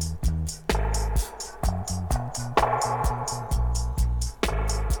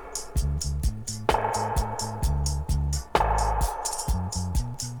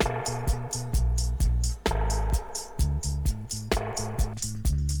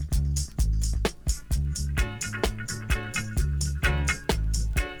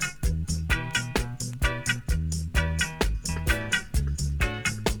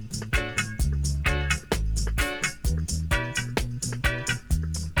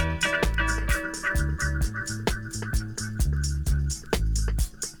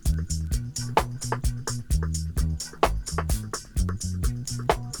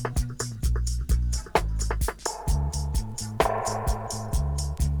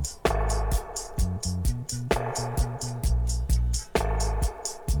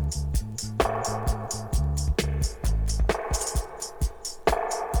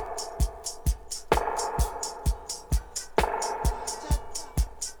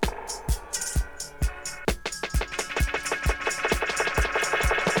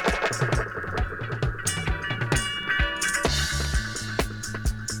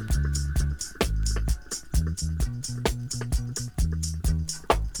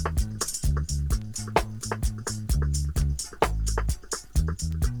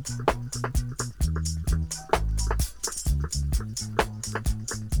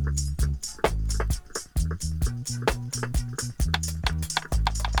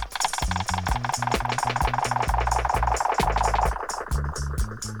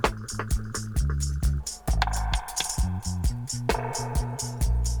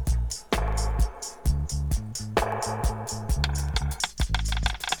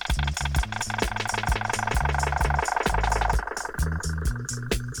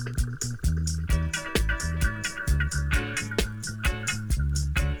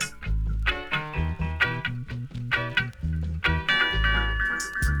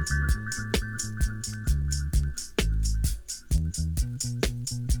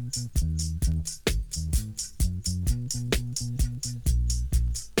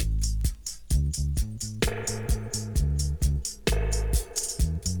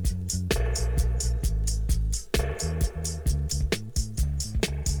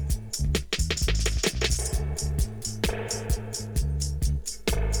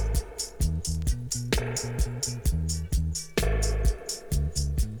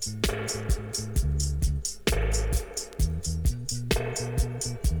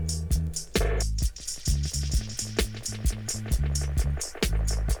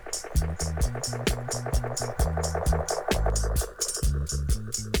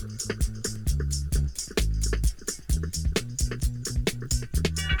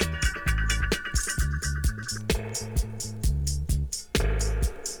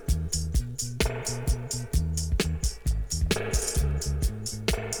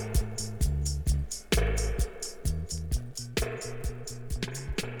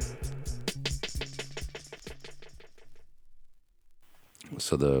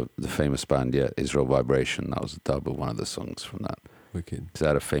 So the famous band, Israel Vibration, that was a dub of one of the songs from that. Wicked. Because they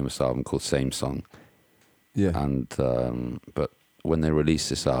had a famous album called Same Song. Yeah. And but when they released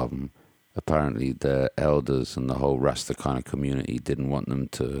this album, apparently the elders and the whole Rasta kind of community didn't want them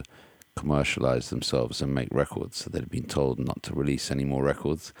to commercialize themselves and make records. So they'd been told not to release any more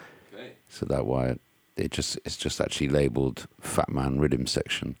records. Okay. So that's why it's just actually labeled Fat Man Rhythm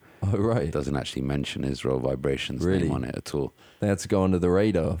Section. Oh, right. It doesn't actually mention Israel Vibration's Really? name on it at all. They had to go under the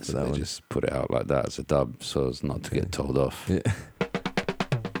radar for So that they one. just put it out like that as a dub so as not to get told off. Yeah.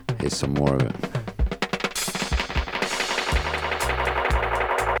 Here's some more of it.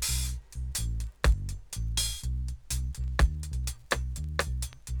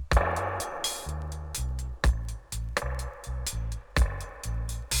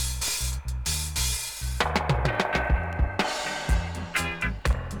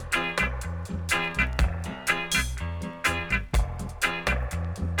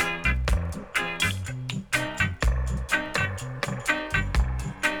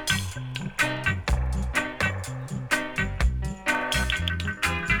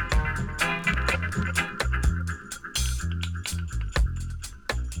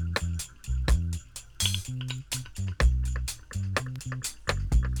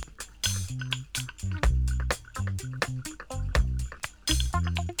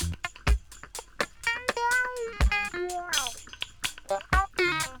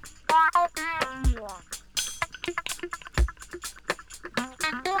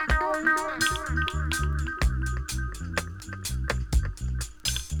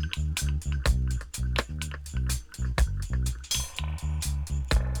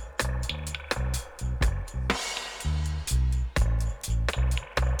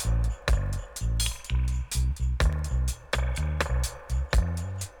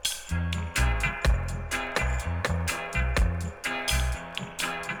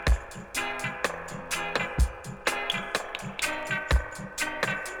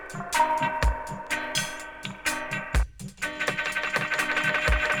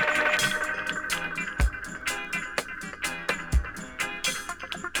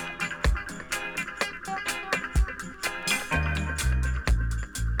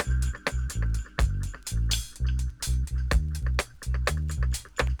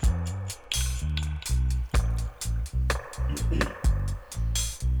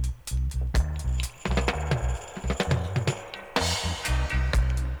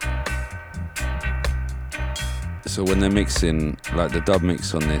 So when they're mixing, like the dub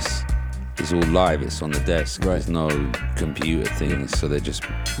mix on this is all live, it's on the desk. Right. There's no computer things, so they're just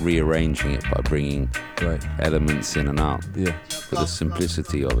rearranging it by bringing elements in and out. Yeah. But the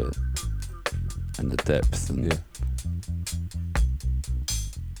simplicity of it and the depth and Yeah.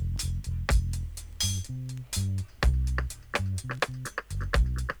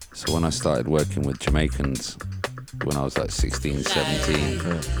 So when I started working with Jamaicans when I was like 16, 17,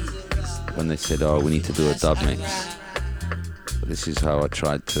 when they said, oh, we need to do a dub mix, this is how I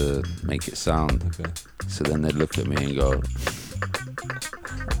tried to make it sound. Okay. So then they'd look at me and go,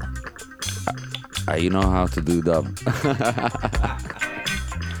 you know how to do dub?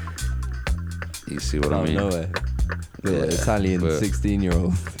 You see what I mean? Nowhere. The Yeah, Italian but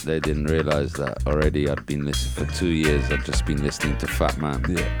 16-year-old. They didn't realise that already. I'd been listening for 2 years. I'd just been listening to Fat Man.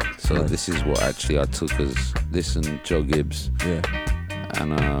 Yeah. So Nice. this is what actually I took as this and Joe Gibbs Yeah.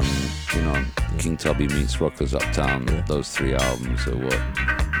 and King Tubby meets Rockers Uptown. Yeah. Those 3 albums are what.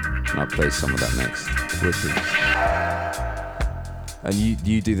 And I'll play some of that next. Wicked. And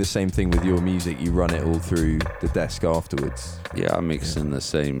you do the same thing with your music. You run it all through the desk afterwards. Yeah, I mix in the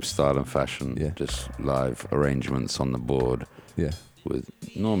same style and fashion. Yeah. Just live arrangements on the board Yeah. with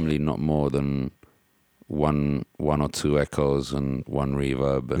normally not more than one or two echoes and one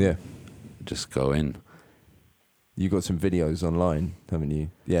reverb, and Yeah. just go in. You got some videos online, haven't you?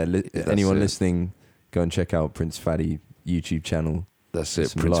 Yeah. That's Anyone it. listening, go and check out Prince Fatty YouTube channel. That's it,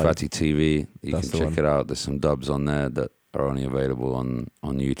 Some Prince live. Fatty TV. You That's can the check one. it out. There's some dubs on there that are only available on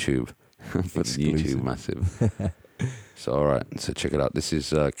YouTube. But YouTube massive. So all right, so check it out. This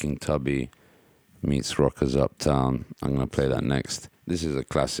is King Tubby meets Rockers Uptown. I'm gonna play that next. This is a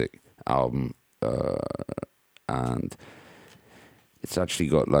classic album, and it's actually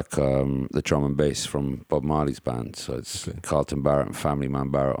got like the drum and bass from Bob Marley's band. So it's Carlton Barrett and Family Man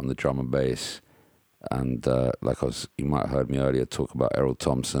Barrett on the drum and bass. And you might have heard me earlier talk about Errol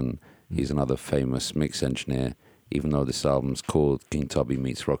Thompson. He's another famous mix engineer. Even though this album's called King Tubby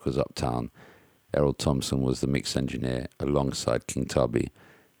Meets Rockers Uptown, Errol Thompson was the mix engineer alongside King Tubby.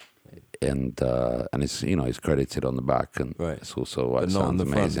 And it's he's credited on the back, and it's also why it sounds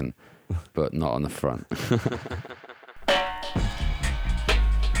amazing, but not on the front.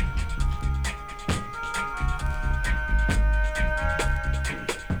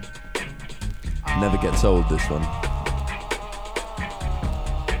 Never gets old, this one.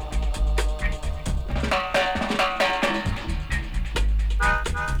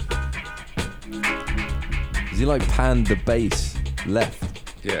 Does he like pan the bass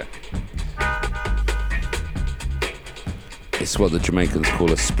left? Yeah. It's what the Jamaicans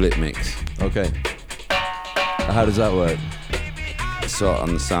call a split mix. Okay. How does that work? So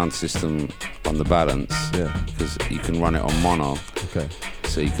on the sound system, on the balance, Yeah. because you can run it on mono. Okay.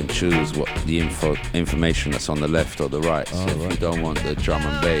 So you can choose what the information that's on the left or the right. So if you don't want the drum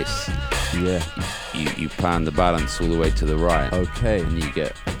and bass, Yeah. you pan the balance all the way to the right. Okay. And you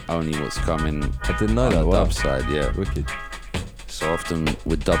get only what's coming I didn't know on that. the Wow. dub side, yeah. Wicked. So often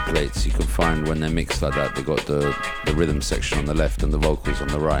with dub plates, you can find when they're mixed like that, they got the rhythm section on the left and the vocals on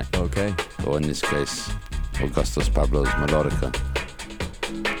the right. Okay. Or in this case, Augustus Pablo's melodica.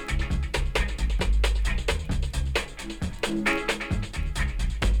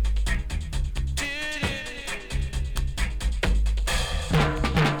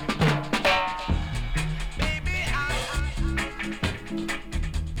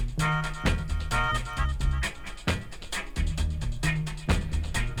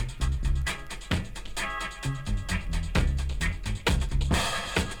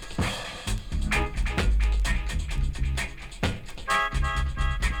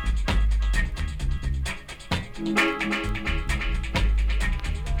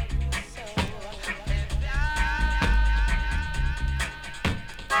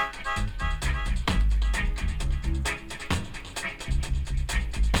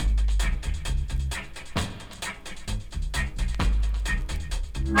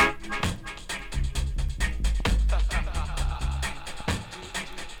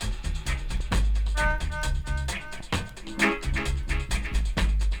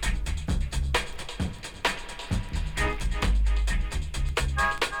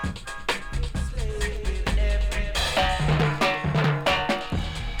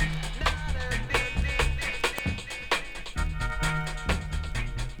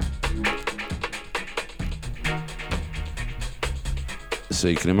 So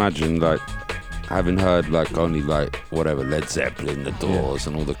you can imagine, like, having heard, like, only, like, whatever, Led Zeppelin, The Doors,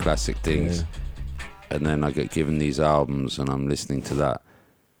 and all the classic things. Yeah. And then I get given these albums, and I'm listening to that.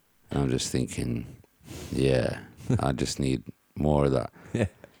 And I'm just thinking, yeah, I just need more of that. Yeah.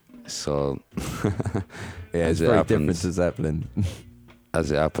 So, yeah, it's very different to Zeppelin. As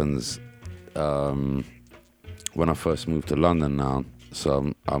it happens, when I first moved to London now,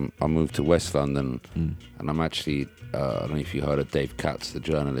 so I moved to West London, and I'm actually, I don't know if you heard of Dave Katz, the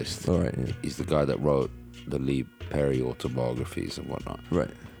journalist. All right, yeah. He's the guy that wrote the Lee Perry autobiographies and whatnot. Right.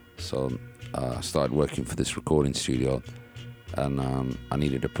 So I started working for this recording studio, and I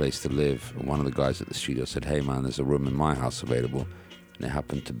needed a place to live. And one of the guys at the studio said, "Hey man, there's a room in my house available." And it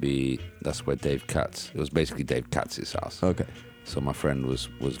happened to be, that's where Dave Katz, it was basically Dave Katz's house. Okay. So my friend was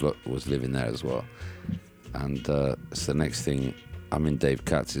living there as well. And so the next thing, I'm in Dave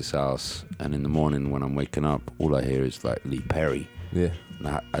Katz's house, and in the morning when I'm waking up, all I hear is like Lee Perry. Yeah. And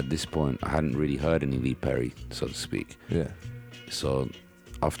at this point, I hadn't really heard any Lee Perry, so to speak. Yeah. So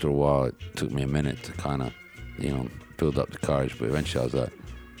after a while, it took me a minute to kind of, build up the courage. But eventually I was like,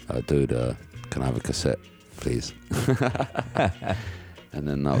 dude, can I have a cassette, please? And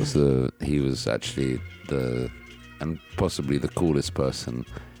then that was he was actually and possibly the coolest person,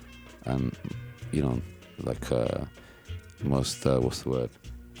 and, like most, what's the word?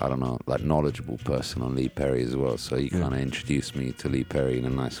 I don't know, like knowledgeable person on Lee Perry as well. So he kind of introduced me to Lee Perry in a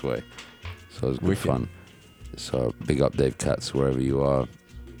nice way. So it was good fun. So big up Dave Katz wherever you are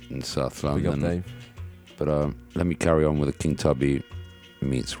in South London. Big up Dave. But let me carry on with the King Tubby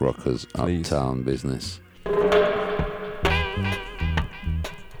meets Rockers Uptown business.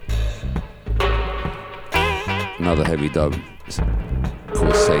 Another heavy dub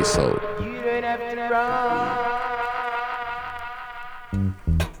called Say So. You don't have to run.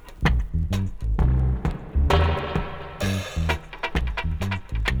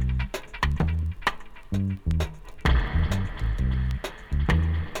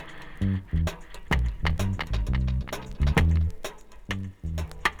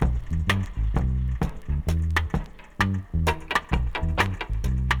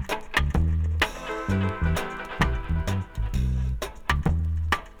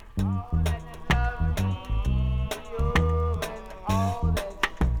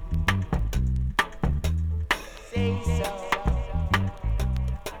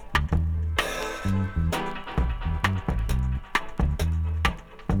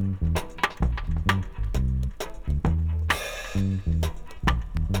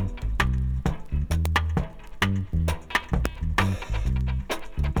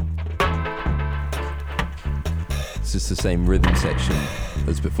 It's just the same rhythm section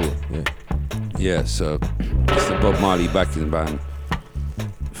as before. Yeah. Yeah, so it's the Bob Marley backing band,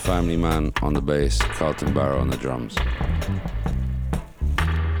 Family Man on the bass, Carlton Barrow on the drums.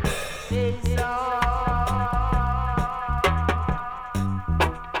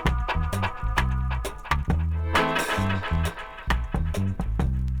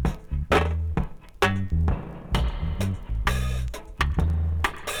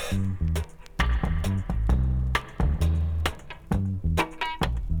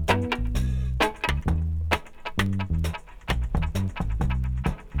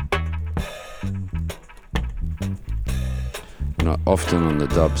 Often on the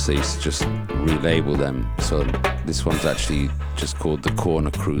dubs they used to just relabel them, so this one's actually just called the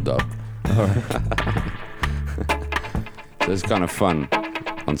Corner Crew dub. So it's kind of fun.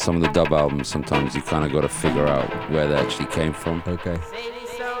 On some of the dub albums sometimes you kind of got to figure out where they actually came from. Okay.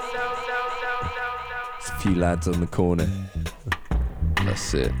 It's a few lads on the corner.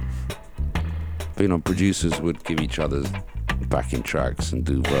 That's it. But producers would give each other backing tracks and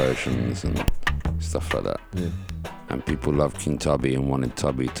do versions and stuff like that. Yeah. And people loved King Tubby and wanted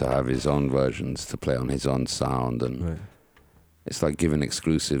Tubby to have his own versions to play on his own sound, and right. It's like giving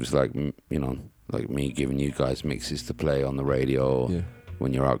exclusives, like like me giving you guys mixes to play on the radio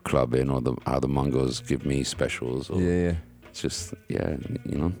when you're out clubbing, or how the Mungos give me specials. Or it's just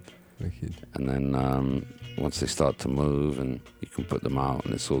Wicked. And then once they start to move, and you can put them out,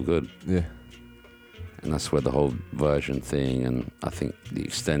 and it's all good. Yeah. And that's where the whole version thing, and I think the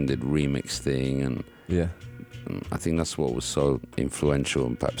extended remix thing, and I think that's what was so influential,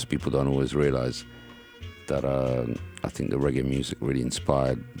 and perhaps people don't always realize that I think the reggae music really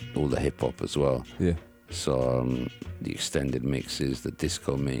inspired all the hip-hop as well. Yeah. So the extended mixes, the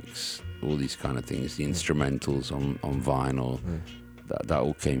disco mix, all these kind of things, the instrumentals on vinyl, that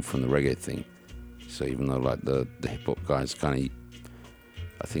all came from the reggae thing. So even though like the hip-hop guys kind of,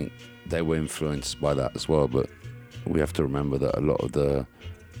 I think they were influenced by that as well, but we have to remember that a lot of the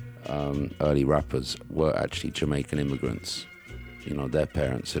early rappers were actually Jamaican immigrants. Their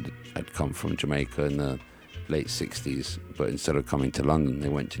parents had come from Jamaica in the late 60s, but instead of coming to London, they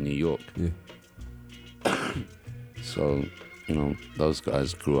went to New York. Yeah. So, those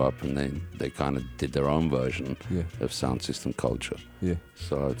guys grew up and they kind of did their own version of sound system culture. Yeah.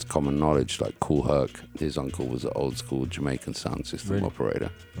 So it's common knowledge, like Kool Herc, his uncle was an old school Jamaican sound system operator.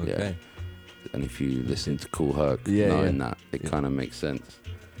 Okay. Yeah. And if you listen to Kool Herc, knowing that, it kind of makes sense.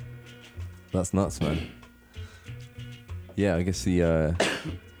 That's nuts, man. Yeah, I guess the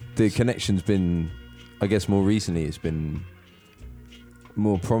connection's been, I guess more recently it's been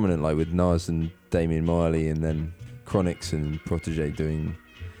more prominent, like with Nas and Damian Marley, and then Chronix and Protégé doing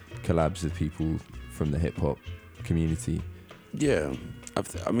collabs with people from the hip hop community. Yeah, I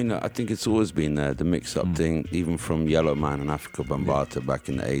think it's always been there, the mix-up thing, even from Yellow Man and Africa Bambaataa back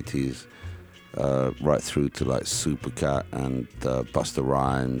in the 80s, right through to like Supercat and Busta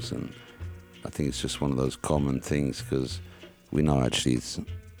Rhymes, and I think it's just one of those common things because we know actually it's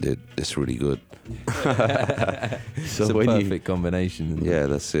really good. It's a perfect combination. Yeah,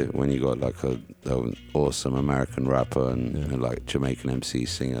 that's it. When you got like an awesome American rapper and like Jamaican MC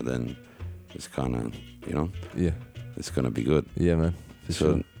singer, then it's kind of, it's going to be good. Yeah, man. For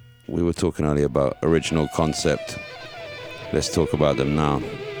sure. We were talking earlier about Original Concept. Let's talk about them now.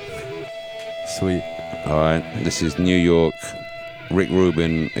 Sweet. All right. This is New York. Rick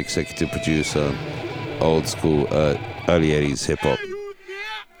Rubin, executive producer, old school, early 80s hip hop.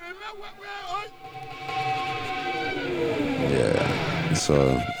 Yeah.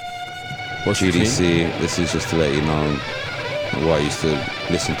 So, what's GDC, this is just to let you know what I used to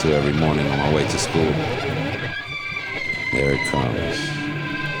listen to every morning on my way to school. There it comes.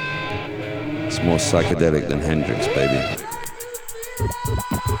 It's more psychedelic than Hendrix, baby.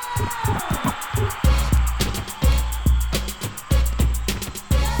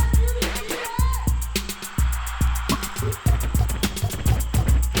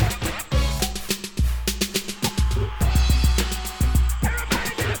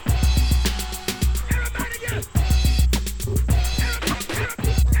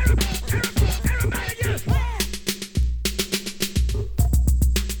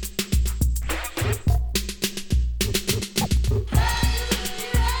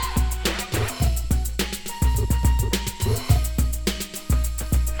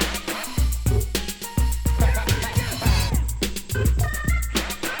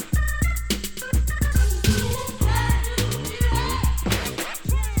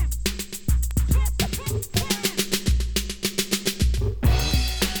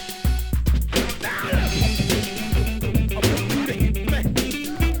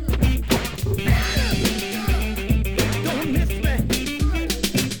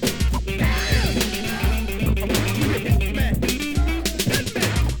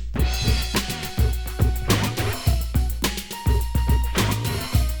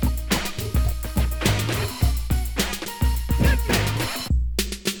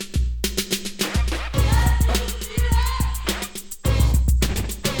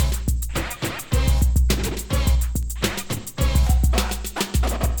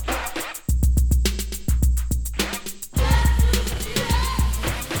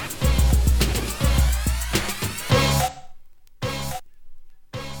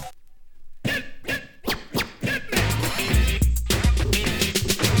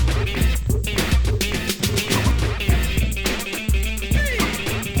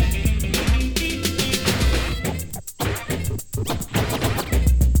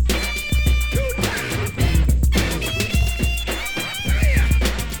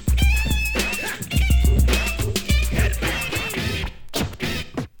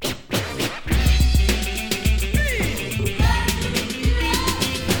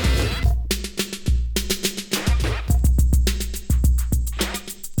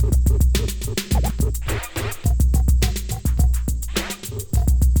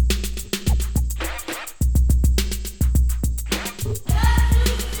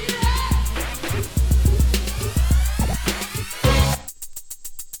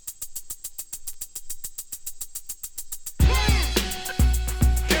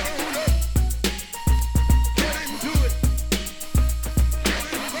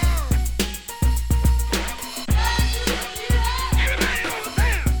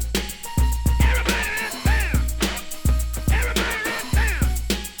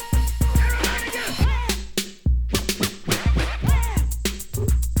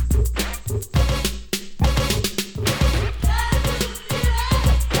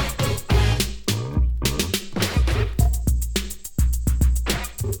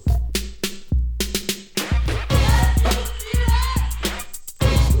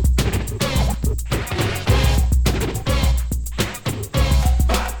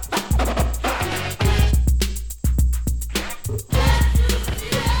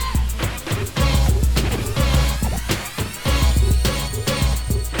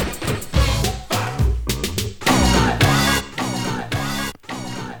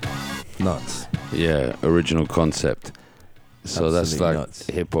 Nuts. Yeah, original concept. So Absolutely that's like nuts.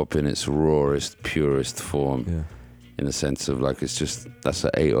 hip hop in its rawest, purest form. Yeah. In the sense of like that's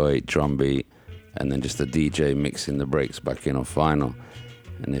an 808 drum beat, and then just a DJ mixing the breaks back in on vinyl.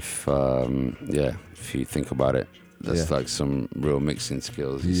 And if you think about it, that's like some real mixing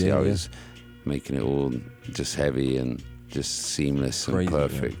skills. You see how he's making it all just heavy and just seamless and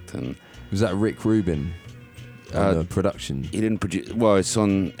perfect. And was that Rick Rubin? The production. He didn't produce. Well, it's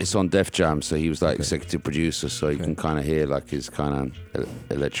on Def Jam, so he was like executive producer, so you can kind of hear like his kind of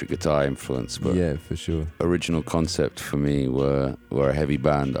electric guitar influence. But yeah, for sure. Original Concept for me were a heavy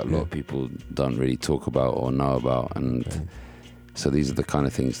band that a lot of people don't really talk about or know about, and so these are the kind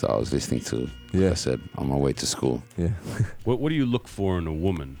of things that I was listening to. Like I said, on my way to school. Yeah. What do you look for in a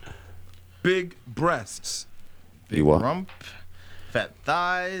woman? Big breasts. Big what? Rump. Fat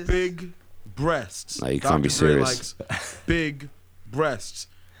thighs. Big breasts. No, you can't be serious. Likes big breasts.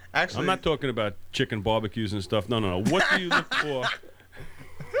 Actually, I'm not talking about chicken barbecues and stuff. No. What do you look for?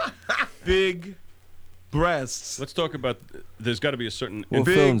 Big breasts. Let's talk about. There's got to be a certain. What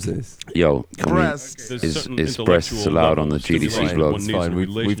film's this? Yo, can breasts. Is breasts allowed on the GDC blog? It's fine.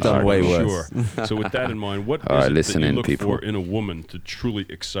 We've done way worse. Sure. So with that in mind, what All is right, it listen that you in, look people. for in a woman to truly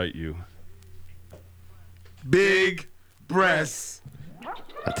excite you? Big breasts.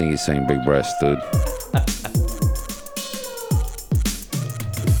 I think he's saying big breasts, dude.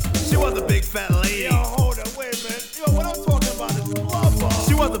 She was a big fat lady. Yo, hold on, wait a minute. Yo, what I'm talking about is love.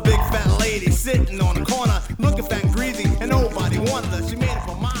 She was a big fat lady sitting on the corner, looking fat and greasy, and nobody wanted her. She made it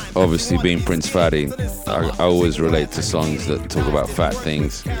for mine. Obviously, being Prince Fatty, I always relate to songs that talk about fat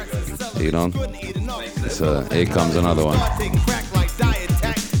things. You know? So here comes another one.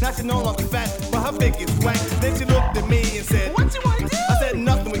 Now she no longer fat, but her big is whack. Then she looked at me and said, "What you wanna do?" I said,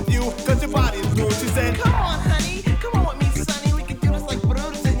 "Nothing with you, cause your body is good." She said, "Come on, honey, come on with me, sonny. We can do this like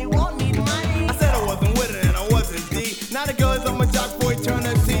Brutus and you won't need money." I said I wasn't with it and I wasn't D. Now the girls on my jock boy turn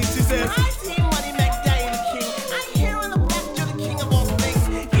her teeth. She said, "I see money, Mac Daddy the king. I'm here in the back, you're the king of all things.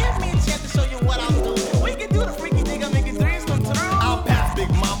 Give me a chance to show you what I'll do. We can do the freaky thing, I'll make your dreams come true." I'll pass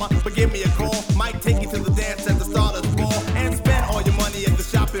Big Mama, but give me a call. Might take you to the dance at the Stardust Ball and spend all your money at the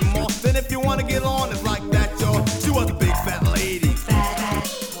shopping mall. Then if you wanna get on, it's like that, y'all. She was a big fat lady.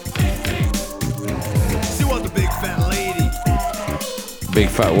 She was a big fat lady. Big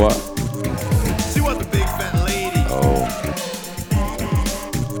fat what? She was a big fat lady. Oh.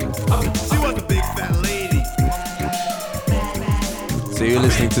 She was a big fat lady. So you're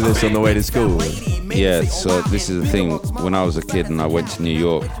listening to this on the way to school? Yeah, so this is the thing. When I was a kid and I went to New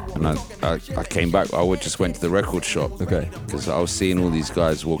York and I came back, I just went to the record shop. Okay. Because I was seeing all these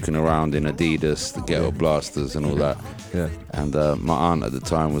guys walking around in Adidas, the Ghetto Blasters and all that. Yeah. And my aunt at the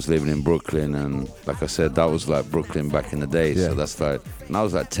time was living in Brooklyn, and like I said, that was like Brooklyn back in the day. Yeah. So that's like, and I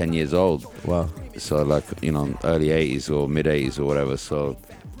was like 10 years old. Wow. So like, you know, early 80s or mid 80s or whatever. So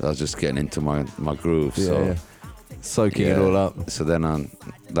I was just getting into my groove. Yeah. Soaking it all up. So then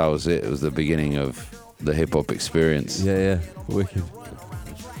that was it. It was the beginning of the hip hop experience. Yeah. Wicked.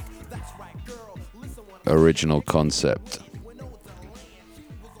 Original Concept.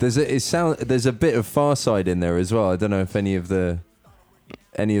 There's a bit of Farside in there as well. I don't know if any of the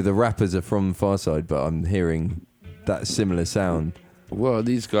rappers are from Farside, but I'm hearing that similar sound. Well,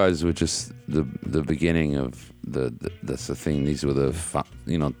 these guys were just the beginning of that's the thing. These were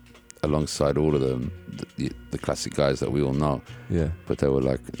alongside all of them, the classic guys that we all know. Yeah. But they were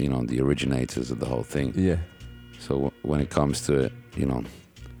like, the originators of the whole thing. Yeah. So when it comes to it,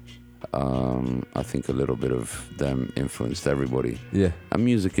 I think a little bit of them influenced everybody. Yeah. And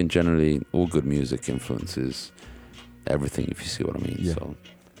music in generally, all good music influences everything, if you see what I mean. Yeah. So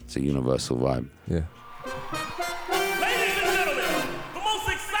it's a universal vibe. Yeah. Ladies and gentlemen, the most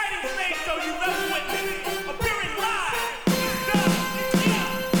exciting stage show you've ever witnessed, appearing live,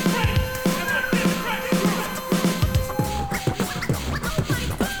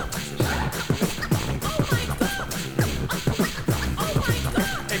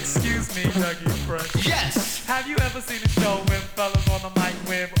 Excuse me, Dougie Fresh. Yes. Have you ever seen a show with fellas on the mic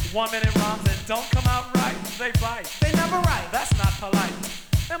with 1 minute rhymes that don't come out right? They bite. They never right. That's not polite.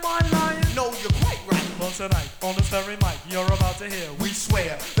 Am I lying? No, you're quite right. Well, tonight, on this very mic, you're about to hear. We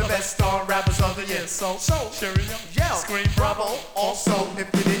swear the best star rappers of the year. So, cheerio, yell, scream bravo. Also, if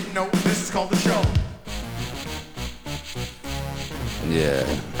you didn't know, this is called the show. Yeah,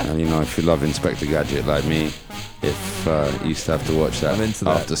 and if you love Inspector Gadget like me, if you used to have to watch that I'm into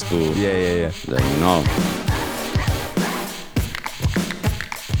that. after school, Yeah. then you know.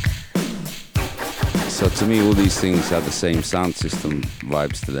 So to me, all these things had the same sound system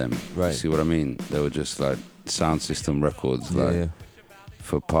vibes to them. Right. See what I mean? They were just like sound system records, Yeah, like yeah.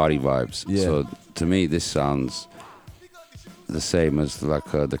 for party vibes. Yeah. So to me, this sounds the same as like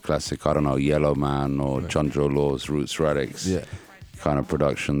the classic, I don't know, Yellow Man or John Joe Law's Roots Radix kind of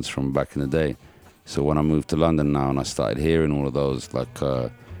productions from back in the day. So when I moved to London now and I started hearing all of those, like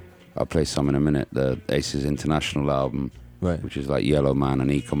I'll play some in a minute, the Aces International album, which is like Yellow Man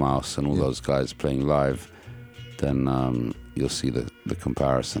and Eek-A-Mouse and all those guys playing live, then you'll see the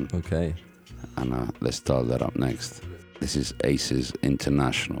comparison. Okay. And let's start that up next. This is Aces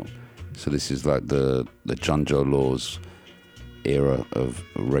International. So this is like the John Joe Law's era of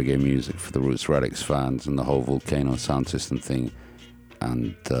reggae music for the Roots Radix fans and the whole Volcano sound system thing.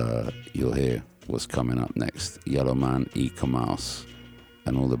 And you'll hear what's coming up next. Yellow Man, Eek-A-Mouse,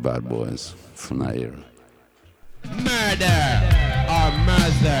 and all the bad boys from that era. Murder or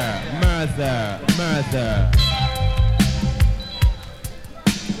murder.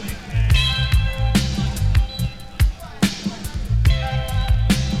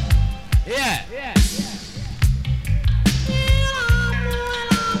 Yeah.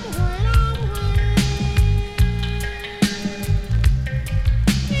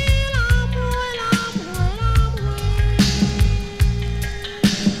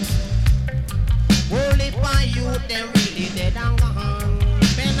 They really dead and gone.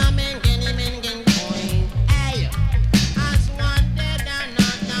 Ben a men getting going. Hey, as one dead and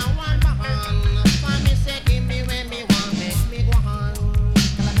not one behind. For me say give me when me want, make me go on.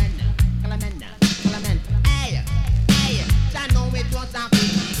 Calamenda. Hey, I know it was a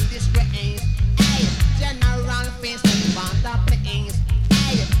big disgrace. Hey, general face and band of planes.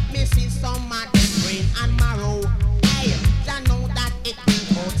 Hey, missing some of the brain and marrow. Hey, I know that it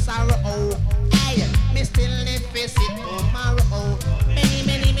brings out sorrow. Hey, me still live face it tomorrow. Many,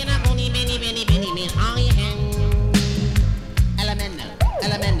 are you hang? Elementa.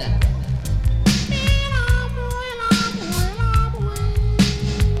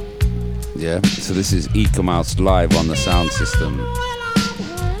 Yeah, so this is Eek-A-Mouse live on the sound system.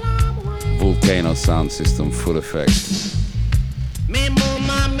 Volcano sound system, full effect. Me mama.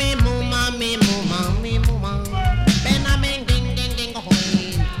 Ben a men ding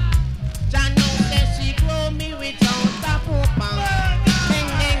hoin. Jah know that she grow me without a poopa.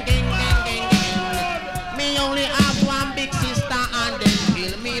 Ding. Me only have one big sister and them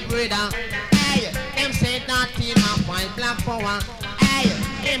kill me brother. Hey, them say that him a fight black power. Hey,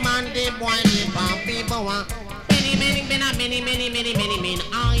 him and the boy live on people. Many,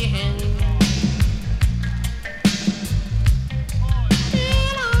 are you hen?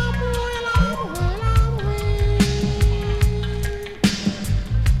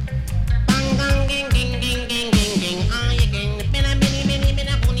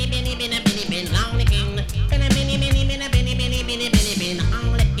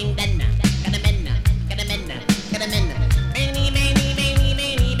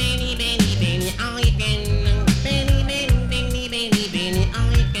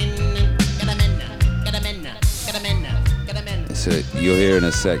 So you'll hear in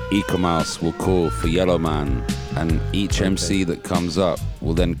a sec, Eek-A-Mouse will call for Yellow Man, and each MC that comes up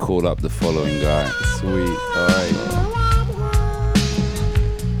will then call up the following guy. Sweet. All right.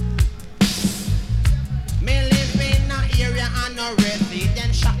 Me live in a area and no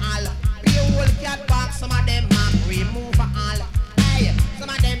residential. People cat back, some of them man remove all. Hey, some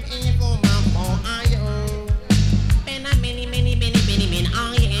of them evil man for iron. Ben a many,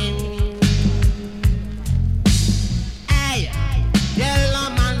 iron. Hey, yellow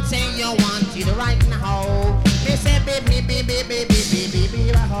man say you want it right now. Me say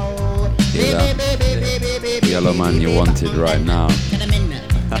baby, ho. Yellow Man, you wanted right now.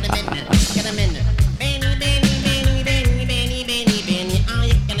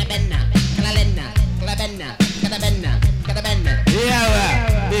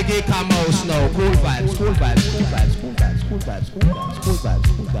 Yeah, big Eek-A-Mouse now. Cool vibes.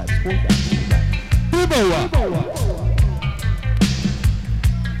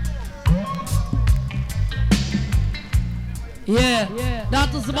 Yeah,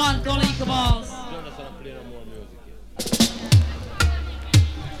 that is the man called Eek-A-Mouse.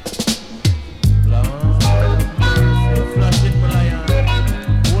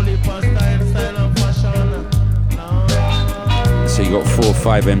 So you got 4 or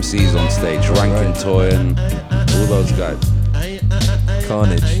 5 MCs on stage, Rankin Toyin, all those guys.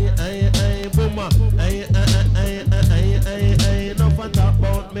 Carnage.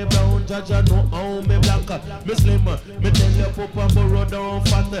 down, Jaja know how me black. Me slim, me tell you Papa Burrow down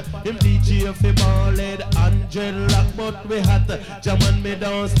fat. Him DJ fi ball head and dreadlock, but we hot. Jaman me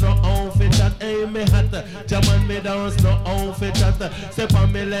dance no outfit chat, hey me hot. Jaman me dance no outfit chat. Step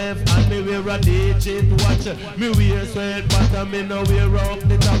on me left and me wear a digit watch. Me wear sweat but me no wear up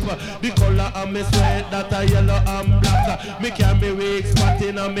the top. The color of me sweat that a yellow and black. Me carry wig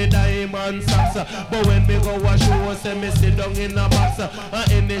spotting on me diamond socks. But when me go a show, say me sit down in a box.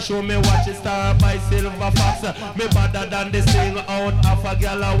 And any show me watch it star by Silver Fox. Me better than this thing out of a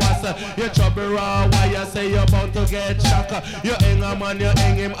gal a was. You trouble raw, why you say you about to get shock? You hang a man, you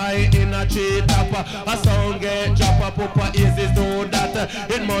hang him high in a tree top. A sound get drop, a papa easy do that.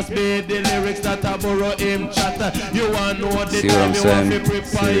 It must be the lyrics that a borrow him chat. You want know the time you want to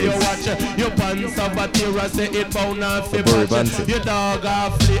prepare your watch. Your pants of a tear, say it bound and fi patch. Your dog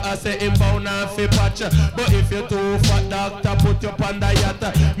a flea, I say him bound and fi patch. But if you too fat, doctor, put your panda yacht.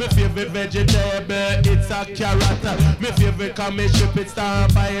 Me favorite vegetable, it's a carrot. Me favorite comic strip, it's star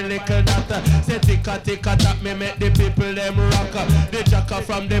by Likkle Dot. Say ticka tap, me make the people them rock. The jacker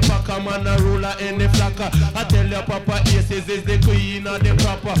from the packer, man a ruler in the flock. I tell you Papa Aces is the queen of the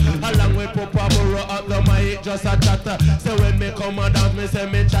proper. Along with Papa Burrow up the mic, just a chatter. So when me come and dance, me say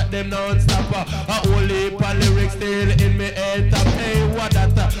me chat them non-stop. A whole heap of lyrics still in me head top. Hey, what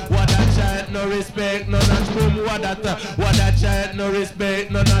that? What that chant, no respect, no notch. Boom, what that? What that chant, no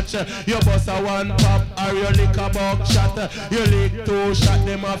respect, no notch. You bust a one pop or you lick a box shot. You lick two shot,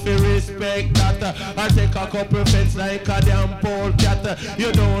 them off you respect that. I take a couple fence like a damn pole cat.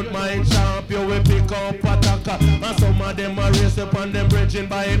 You don't mind champ, you will pick up attack. And some of them are race up on them bridging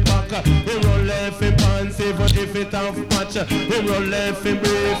by it back. They run left in pants even if it have match. They run left in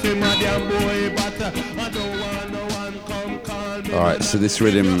brief, him a damn boy batter. I don't want no one come call me. Alright, so this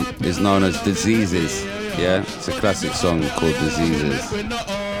rhythm is known as Diseases. Yeah, it's a classic song called Diseases.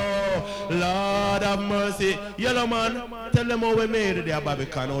 Lord have mercy. Yellow man, tell them how we made it there,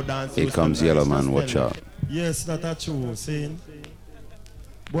 Babylon. How dance. Here comes Yellow Man, watch out. Yes, that's true, see?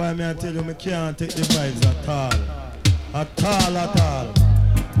 Boy, me I tell you, me can't take the vibes at all. At all, at all.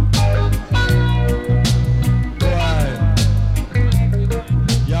 Boy,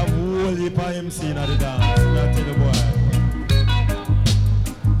 you have whole heap of MC in the dance. Me I tell you, boy.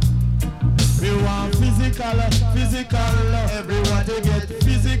 We want physical, everyone to get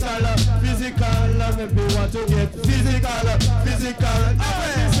physical. Everyone to get physical. I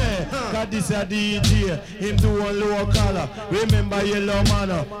say, cause this a DJ, him do a local. Remember Yellow Man,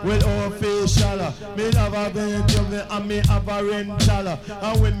 well official. Me have a Benjamin and me have a rental.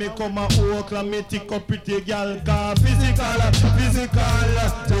 And when me come a Oakland, me take up pretty girl. Cause physical. So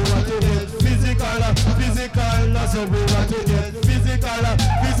we want to get physical. So we want to get physical.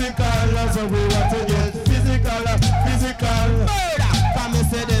 So we want to get physical. Come and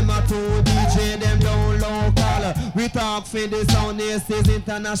say them a two DJ, them down local. We talk for the sound, this is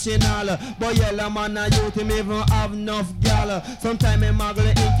international. But Yellow Man and youth, him even have enough gal. Sometime in Muggle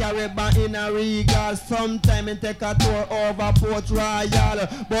in Caribbean in a Regal. Sometime in take a tour over Port Royal.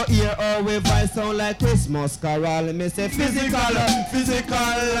 But here all we vibe sound like Christmas carol. Me say physical.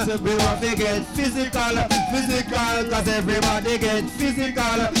 So we want to get physical. Cause everybody get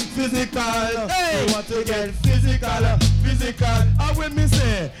physical. Hey, we want to get physical. And when me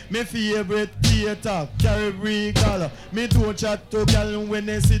say, me favorite theater, carry regal. Me don't chat to gal when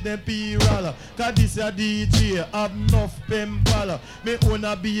they see them P-roll. Cause this a DJ, have enough pen ball. Me own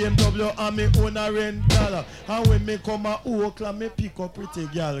a BMW and me own a rental. And when me come a Oakland, me pick up pretty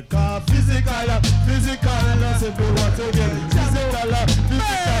gal. Cause physical. So we want to get physical.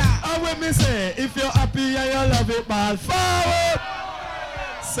 And when me say, if you're happy and you love it, ball forward.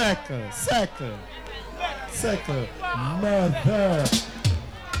 Circle. Mother.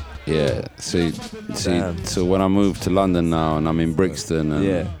 Yeah, so when I moved to London now and I'm in Brixton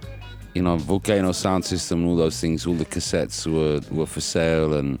and you know, Volcano sound system, all those things, all the cassettes were for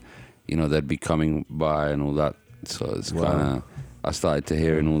sale and you know, they'd be coming by and all that. So it's kinda I started to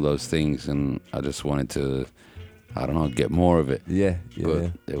hearing all those things and I just wanted to, I don't know, get more of it.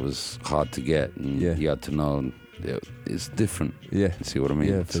 But it was hard to get and you had to know it's different. See what I mean?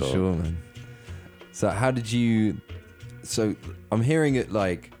 Yeah, for sure, man. So how did you... So I'm hearing it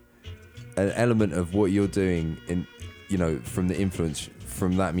like an element of what you're doing in, you know, from the influence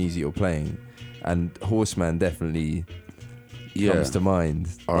from that music you're playing, and Horseman definitely comes to mind.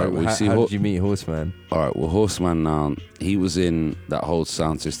 All right, like, how did you meet Horseman? All right, well, Horseman now, he was in that whole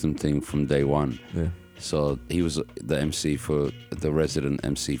sound system thing from day one. Yeah. So he was the resident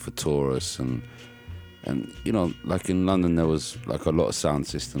MC for Taurus, and you know, like in London there was like a lot of sound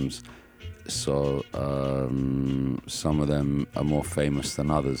systems, So some of them are more famous than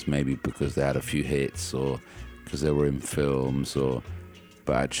others, maybe because they had a few hits or because they were in films.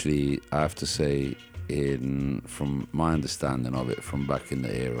 But actually, I have to say, from my understanding of it, from back in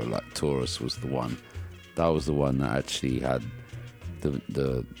the era, like Taurus was the one. That was the one that actually had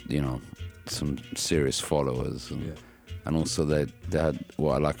the some serious followers, and also they had,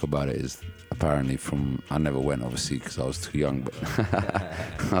 what I like about it is, apparently I never went, obviously, because I was too young, but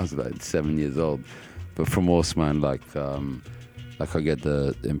I was like 7 years old. But from Horseman, like I get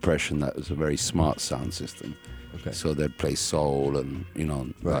the impression that it was a very smart sound system. Okay. So they'd play soul and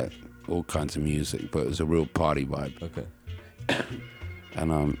like all kinds of music, but it was a real party vibe. Okay.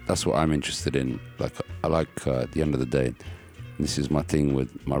 And that's what I'm interested in. Like I like at the end of the day, this is my thing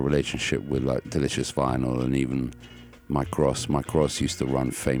with my relationship with like Delicious Vinyl and even Mike Ross. Mike Ross used to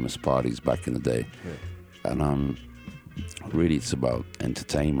run famous parties back in the day. Yeah. And really it's about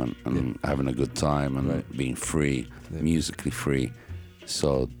entertainment and having a good time and being free, musically free.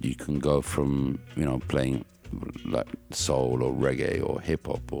 So you can go from, playing like soul or reggae or hip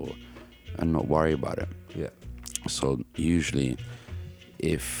hop and not worry about it. Yeah. So usually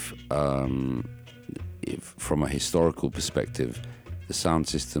if from a historical perspective, the sound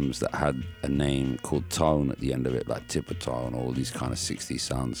systems that had a name called tone at the end of it, like tipper tone, all these kind of 60s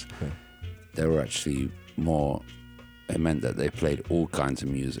sounds, they were actually more, it meant that they played all kinds of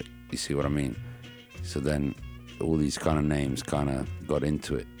music. You see what I mean? So then all these kind of names kind of got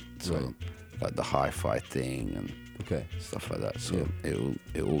into it. So like the hi-fi thing and stuff like that. So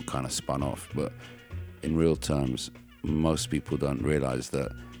it all kind of spun off. But in real terms, most people don't realize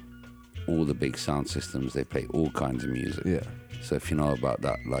that all the big sound systems, they play all kinds of music. Yeah. So if you know about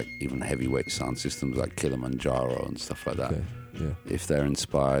that, like even heavyweight sound systems like Kilimanjaro and stuff like that, if they're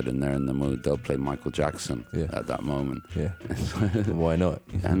inspired and they're in the mood, they'll play Michael Jackson at that moment. Yeah. Why not?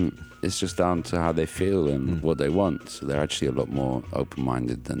 And it's just down to how they feel and what they want. So they're actually a lot more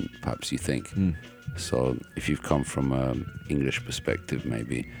open-minded than perhaps you think. So if you've come from an English perspective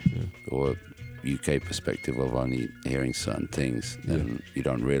maybe, or UK perspective of only hearing certain things, then you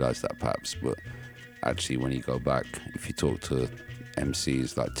don't realise that perhaps. But actually when you go back, if you talk to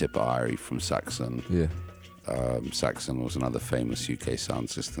MCs like Tipper Irie from Saxon, Saxon was another famous UK sound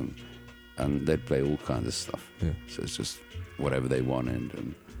system, and they'd play all kinds of stuff. So it's just whatever they wanted.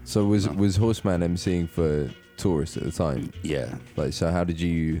 And so was Horseman MCing for Taurus at the time? Yeah. Like, so how did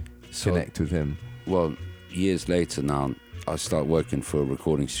you connect with him? Well, years later now, I started working for a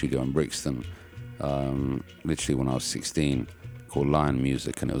recording studio in Brixton, literally when I was 16, called Lion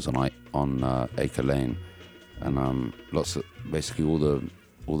Music, and it was on Acre Lane, and lots of, basically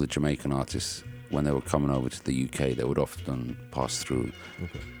all the Jamaican artists, when they were coming over to the UK, they would often pass through,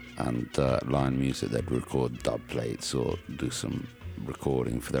 and Lion Music, they'd record dub plates or do some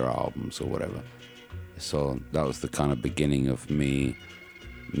recording for their albums or whatever. So that was the kind of beginning of me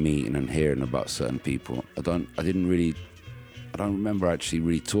meeting and hearing about certain people. I don't remember actually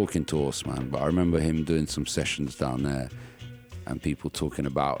really talking to Horseman, but I remember him doing some sessions down there and people talking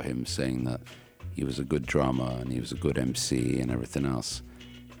about him, saying that he was a good drummer and he was a good MC and everything else.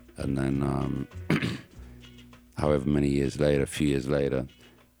 And then however many years later, a few years later,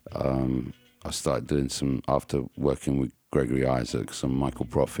 I started doing some, after working with Gregory Isaacs and Michael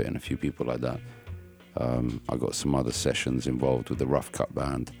Prophet and a few people like that, I got some other sessions involved with the Rough Cut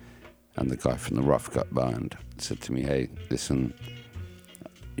Band, and the guy from the Rough Cut Band said to me, hey, listen,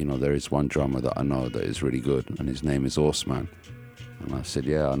 there is one drummer that I know that is really good, and his name is Horseman. And I said,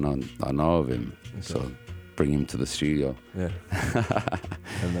 yeah, I know of him. Okay. So bring him to the studio. Yeah.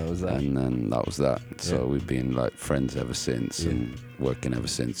 And that was that. And then that was that. So we've been like friends ever since and working ever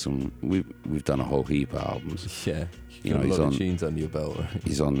since. And we've done a whole heap of albums. Yeah. He's a lot of tunes under your belt, right?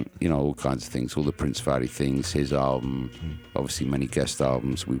 He's on, all kinds of things, all the Prince Fatty things, his album, obviously many guest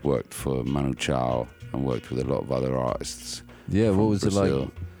albums. We've worked for Manu Chao and worked with a lot of other artists. Yeah, what was Brazil. It like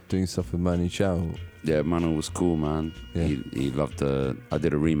doing stuff with Manu Chao? Yeah, Manu was cool, man. Yeah. He loved I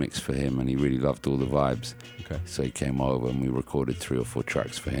did a remix for him and he really loved all the vibes. Okay. So he came over and we recorded 3 or 4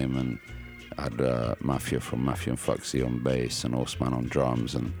 tracks for him, and had Mafia from Mafia and Foxy on bass and Horseman on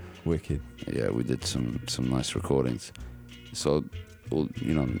drums, and wicked. Yeah, we did some nice recordings. So,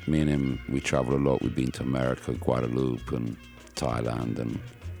 me and him, we travel a lot. We've been to America, Guadeloupe and Thailand, and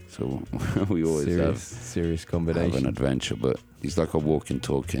so we always serious combination. Have an adventure. But he's like a walking,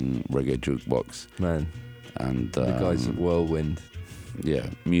 talking reggae jukebox, man. And the guy's a whirlwind. Yeah,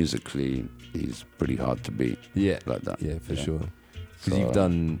 musically, he's pretty hard to beat. Yeah, like that. Yeah, for sure. Because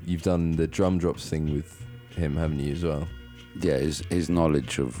you've done the drum drops thing with him, haven't you, as well? Yeah, his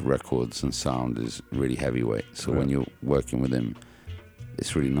knowledge of records and sound is really heavyweight. So when you're working with him,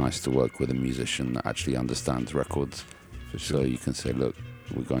 it's really nice to work with a musician that actually understands records. For sure. So you can say, look,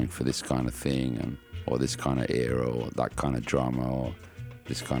 we're going for this kind of thing, or this kind of era, or that kind of drama, or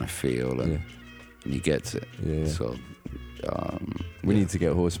this kind of feel, and he gets it. Yeah. So we need to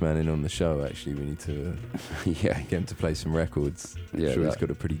get Horseman in on the show. Actually, we need to get him to play some records. I'm sure he's got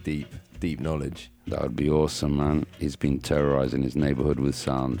a pretty deep knowledge. That would be awesome, man. He's been terrorizing his neighborhood with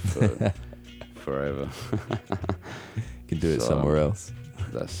sound for forever. Can do it somewhere else.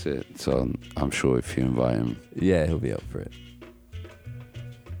 That's it. So I'm sure if you invite him, he'll be up for it.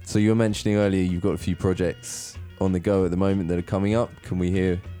 So you were mentioning earlier you've got a few projects on the go at the moment that are coming up. Can we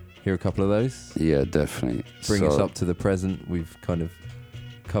hear a couple of those? Yeah, definitely. Bring us up to the present. We've kind of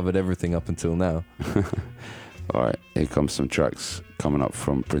covered everything up until now. All right, here comes some tracks coming up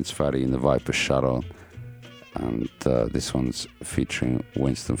from Prince Fatty in the Viper Shadow, and this one's featuring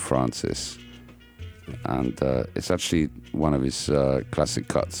Winston Francis, and it's actually one of his classic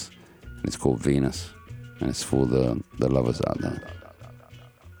cuts, and it's called Venus, and it's for the lovers out there.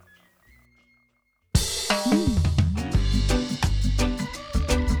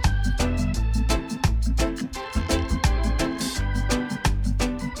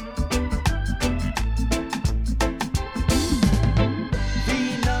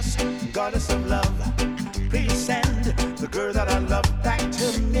 Goddess of love, please send the girl that I love back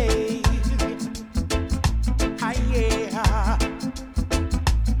to me. Ah, yeah.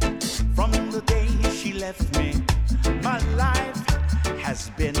 From the day she left me, my life has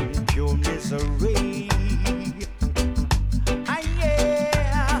been pure misery. Ah,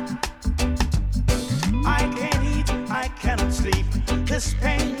 yeah. I can't eat, I cannot sleep. This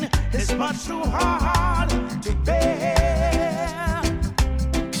pain is much too hard to bear.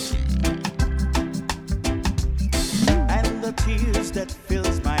 Tears that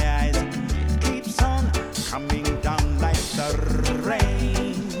fills my eyes keeps on coming down like the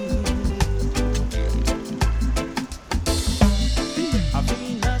rain. A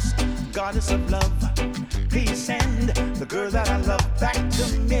Venus, goddess of love, please send the girl that I love back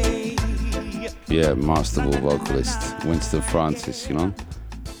to me. Yeah, masterful vocalist Winston Francis, you know.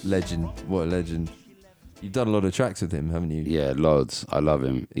 Legend, what a legend. You've done a lot of tracks with him, haven't you? Yeah, loads. I love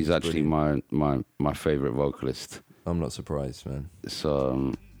him. He's actually my favorite vocalist. I'm not surprised, man.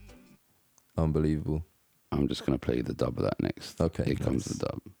 So unbelievable. I'm just gonna play the dub of that next. Okay. Here comes the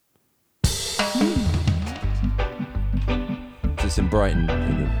dub. Just in Brighton,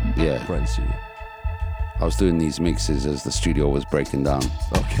 in the Brighton studio. I was doing these mixes as the studio was breaking down.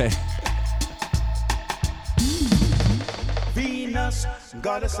 Okay. Venus,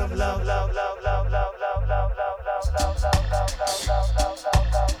 goddess of love, love, love, love, love, love, love, love, love, love, love, love,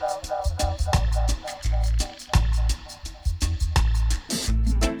 love, love.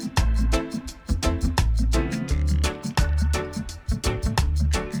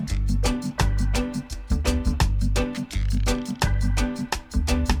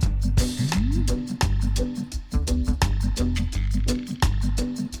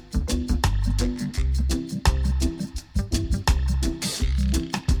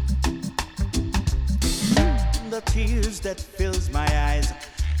 That fills my eyes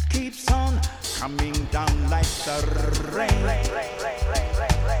keeps on coming down like the rain.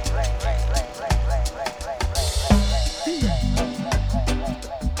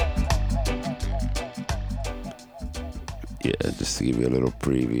 Yeah, just to give you a little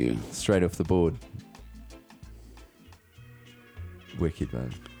preview. Straight off the board. Wicked,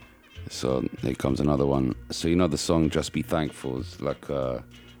 man. So here comes another one. So you know the song Just Be Thankful is like a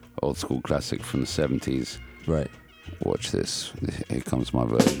old school classic from the 70s. Right. Watch this. Here comes my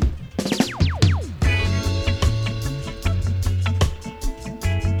version.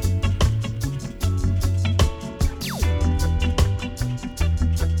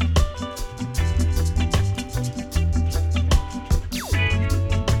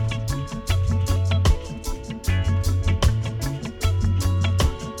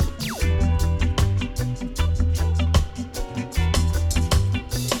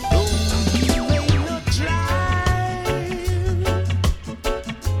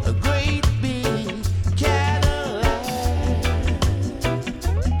 A great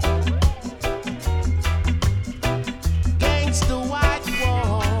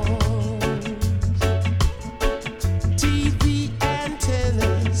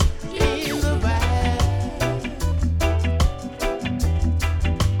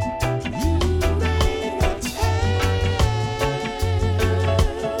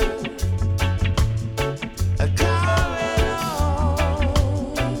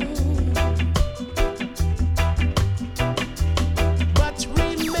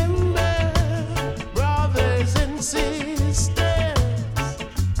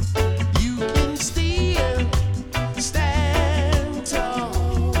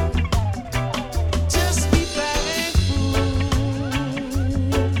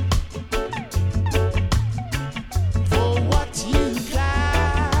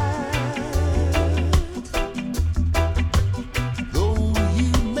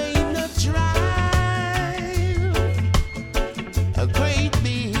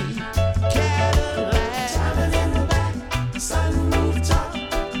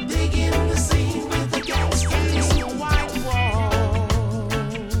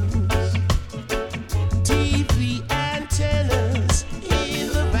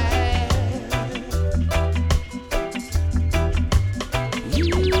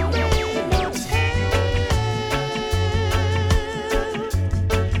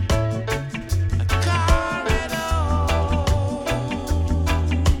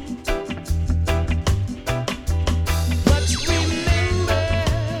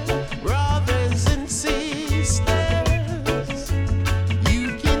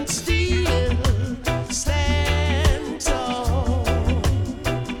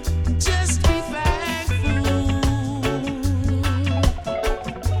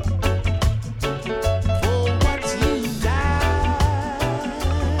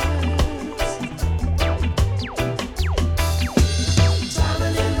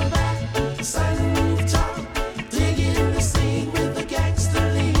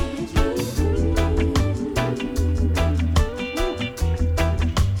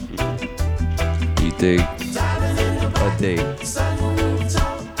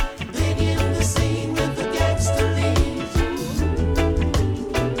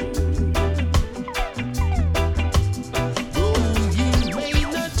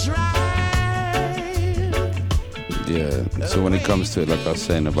comes to it, like I was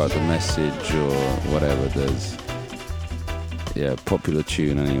saying about the message or whatever, there's popular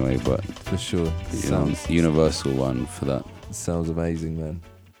tune anyway, but for sure, universal one for that. Sounds amazing, man.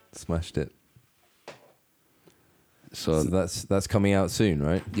 Smashed it. So that's coming out soon,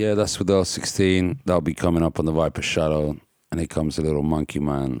 right? Yeah, that's with Earl 16. That'll be coming up on the Viper Shadow. And here comes a little Monkey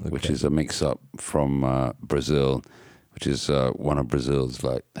Man, which is a mix-up from Brazil, which is one of Brazil's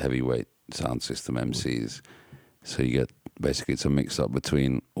like heavyweight sound system MCs. So you get, basically it's a mix-up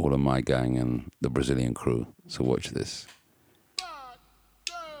between all of my gang and the Brazilian crew. So watch this.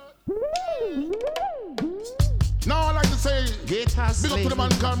 Now I like to say, big up to the man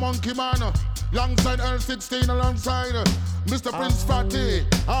called Monkey Man, alongside Earl 16, alongside Mr. Prince Fatty,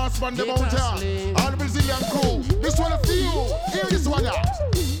 Horseman the Mountain, all the Brazilian crew. This one for you, hear this one out.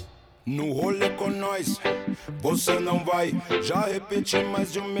 No rolê com nós, você não vai. Já repeti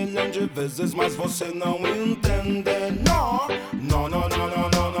mais de 1 milhão de vezes, mas você não entende. Não, não, não, não, não,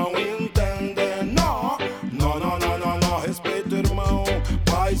 não, não entende. Não, não, não, não, não, não. Respeito, irmão,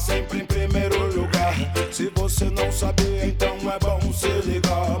 vai sempre em primeiro lugar. Se você não sabia, então é bom se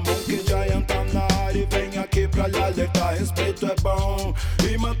ligar. Monkey Giant tá na área e vem aqui pra lhe alertar. Respeito é bom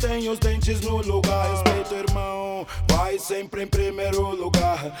e mantém os dentes no lugar. Respeito, irmão, vai sempre em primeiro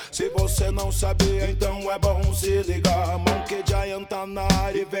lugar. Se você não sabia, então é bom se ligar. Monkey Giant tá na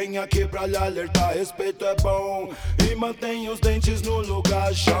área e vem aqui pra lhe alertar. Respeito é bom e mantém os dentes no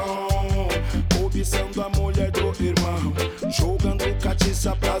lugar. Chão, cobiçando a mulher do irmão, jogando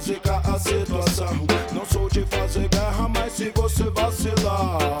catiça pra zicar a situação. Não sou de fazer guerra, mas se você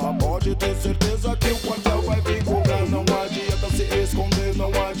vacilar, pode ter certeza que o quartel vai vir cobrar. Não adianta se esconder,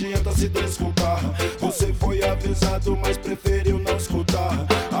 não adianta se desculpar. Você foi avisado, mas preferiu não escutar.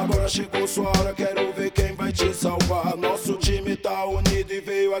 Agora chegou sua hora, quero ver quem vai te salvar. Nosso time tá unido e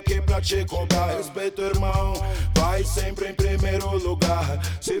veio aqui pra te cobrar. Respeito, irmão, vai sempre em primeiro lugar.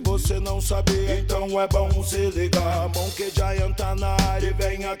 Se você não sabia, então é bom se ligar. Monkey Giant tá na área e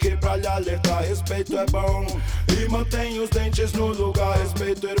vem aqui pra lhe alertar. Respeito é bom e mantém os dentes no lugar.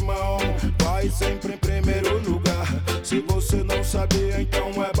 Respeito, irmão, vai sempre em primeiro lugar. Se você não sabia,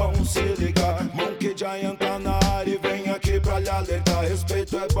 então é bom se ligar. Monkey Giant tá na área e vem aqui pra lhe alertar.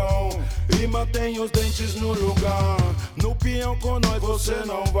 Respeito é bom e mantém os dentes no lugar. No peão com nós você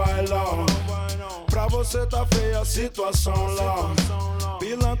não vai lá. Pra você tá feia a situação lá.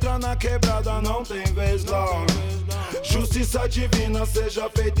 Pilantra na quebrada não tem vez lá. Justiça divina seja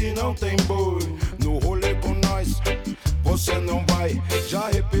feita e não tem boi. No rolê com nós você não vai. Já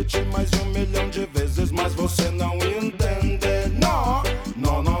repeti mais de 1 milhão de vezes, mas você não entende. Não,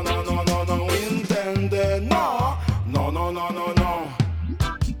 não, não, não, não, não, não entende. Não, não, não, não, não, não.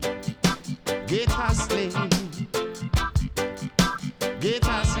 Get hustling, get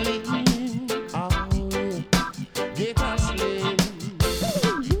hustling, oh, get hustling.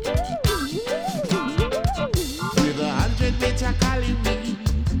 With 100-meter calorie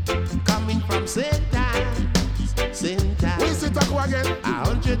coming from center. We sit up again.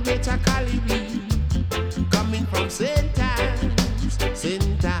 100-meter calorie coming from center.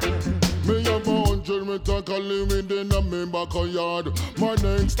 Me have 100-meter calorie in a me backyard. My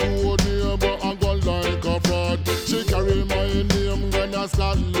next door neighbor I go like a fraud. She carry my name when I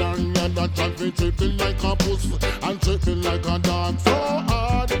Scotland, and that traffic treat me like a puss and treat me like a dog. So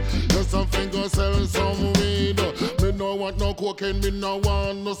hard, just a finger sell some weed. Me no want no cocaine, me no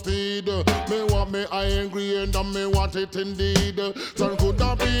want no speed. Me want me angry and me want it indeed. So good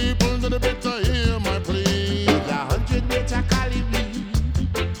the people that better hear my plea. 100-meter calorie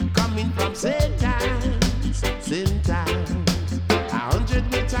coming from center.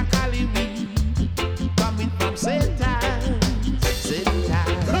 100-meter calorie coming from center.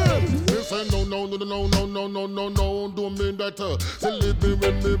 Me say no, no, no, no, no, no, no, no, no, do me that. Say leave me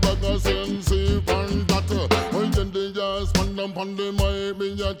with me bag of sense and that. When the just pan them pan the my me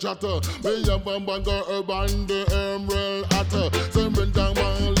a chatter. Me a bag of herb and the emerald hat. Say me down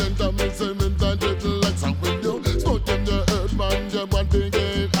one length, me say me down gentle like some window. Smoke them the earth man, the body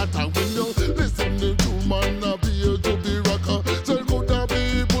get at a window. Listen to man appear to be rocker. Say good the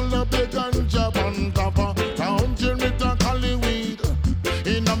people a big and jab and copper. 100-meter cali weed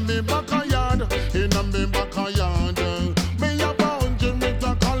in a me backyard, in a me backyard. Me a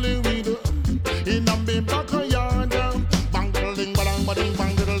 100-meter cali weed in a me backyard. Bang diddling, bang bang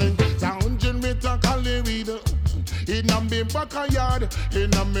bang diddling. 100-meter cali weed in a me backyard,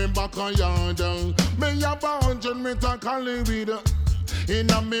 in a me backyard. Me a 100-meter cali weed in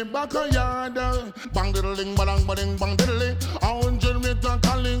a me backyard. Bang diddling, bang bang bang diddling. 100-meter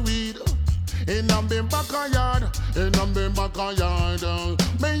cali weed in a me backyard, in a me backyard.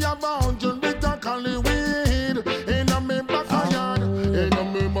 Me have 100-meter cali weed in a me backyard, in a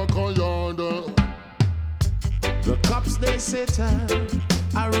me backyard. The cops they set up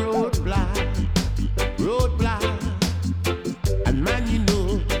a roadblock, and man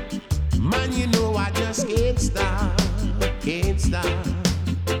you know I just can't stop.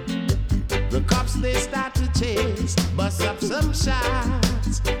 The cops they start to chase, bust up some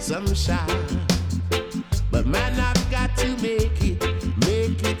shots, but man I've got to make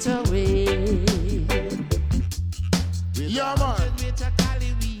it away. Yeah man,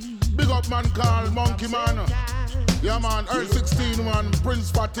 big up man called Monkey Man. Yeah man, Earl 16 man,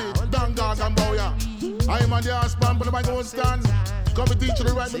 Prince Fatty, Dangag and Boya. I'm on the ass man, but if I go stand, come and teach you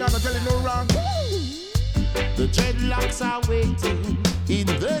the right, but I'm not telling no wrong. The dreadlocks are waiting in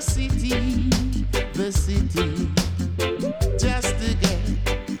the city,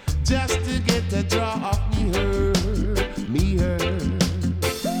 just to get a draw of me her.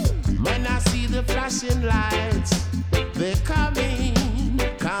 When I see the flashing lights, they're coming.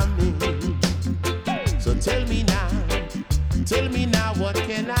 So tell me now, what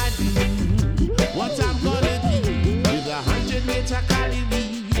can I do? What I'm gonna do with 100-meter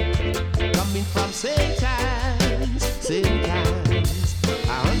calorie coming from St. Anne's,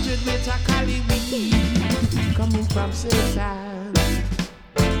 100-meter calorie coming from St. Anne's.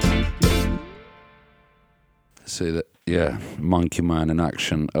 See that? Yeah, Monkey Man in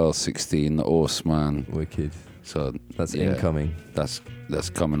action, Earl 16, the Horseman. Wicked. So that's incoming. That's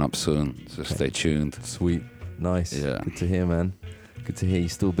coming up soon. So stay tuned. Sweet, nice. Yeah, good to hear, man. Good to hear you're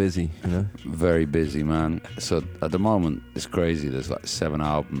still busy. You know, very busy, man. So at the moment, it's crazy. There's like 7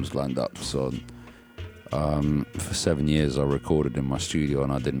 albums lined up. So for 7 years, I recorded in my studio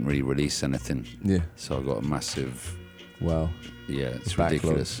and I didn't really release anything. Yeah. So I got a massive. Wow. Yeah, it's backlog.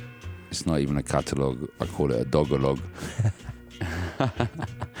 ridiculous. It's not even a catalogue. I call it a dogalogue.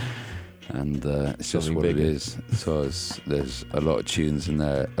 And it's just what it is. So there's a lot of tunes in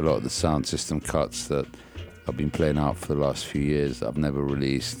there, a lot of the sound system cuts that I've been playing out for the last few years that I've never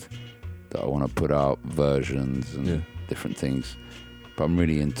released, that I want to put out, versions and different things. But I'm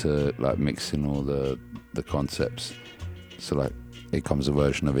really into like mixing all the concepts. So like here comes a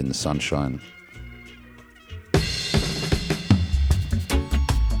version of In the Sunshine.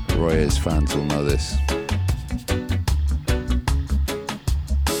 Royers fans will know this.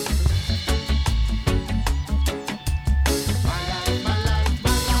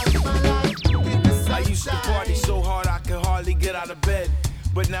 Out of bed,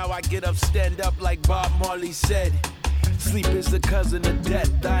 but now I get up, stand up like Bob Marley said. Sleep is the cousin of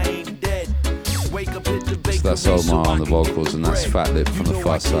death, I ain't dead. Wake up, hit the bakery. So that's Omar on the vocals, and that's Fatlady from the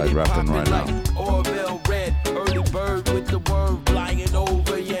Far Side rapping right now. Orville red, early bird with the worm flying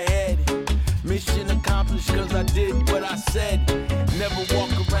over your head. Mission accomplished, cause I did what I said. Never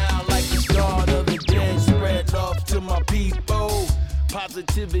walk around like the god of the dead. Spread love to my people.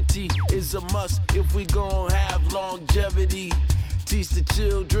 Positivity is a must if we gon' have longevity. Teach the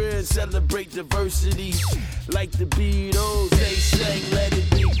children, celebrate diversity. Like the Beatles, they sang, let it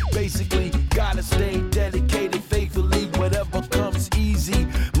be. Basically, gotta stay dedicated faithfully. Whatever comes easy,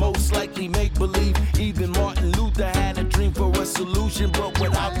 most likely make believe. Even Martin Luther had a dream for a solution, but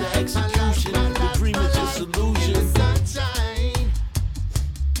without the execution, the dream is just illusion.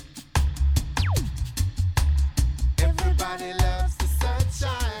 Everybody loves the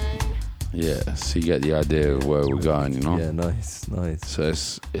sunshine. Yeah, so you get the idea of where we're going, you know? Yeah, nice. So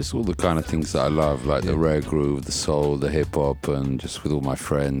it's all the kind of things that I love, like the rare groove, the soul, the hip hop, and just with all my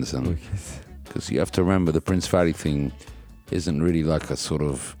friends. And because you have to remember, the Prince Fatty thing isn't really like a sort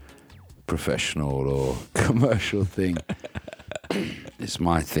of professional or commercial thing. It's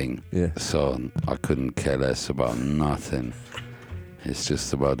my thing. Yeah. So I couldn't care less about nothing. It's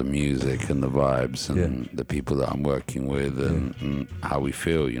just about the music and the vibes and the people that I'm working with and how we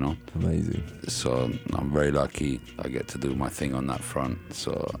feel, you know. Amazing. So I'm very lucky I get to do my thing on that front.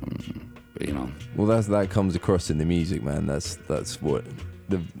 So, you know. Well, that comes across in the music, man. That's what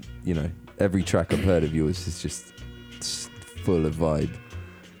every track I've heard of yours is just full of vibe.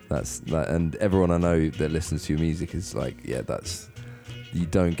 And everyone I know that listens to your music is like, you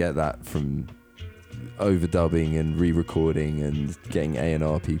don't get that from overdubbing and re-recording and getting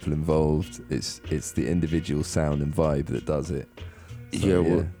A&R people involved. It's the individual sound and vibe that does it.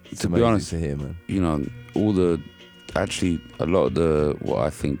 So, to be honest, to hear, man. You know, a lot of what I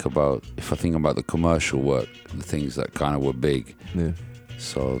think about, if I think about the commercial work, the things that kind of were big. Yeah.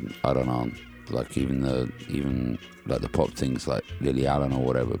 So I don't know, like even like the pop things like Lily Allen or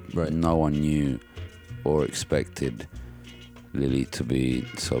whatever. Right. No one knew or expected Lily to be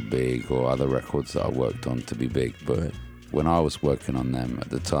so big, or other records that I worked on to be big. But when I was working on them at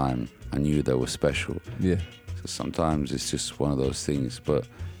the time, I knew they were special. Yeah. So sometimes it's just one of those things. But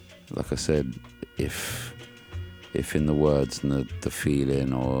like I said, if in the words and the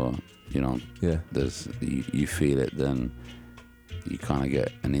feeling, or there's you feel it, then you kind of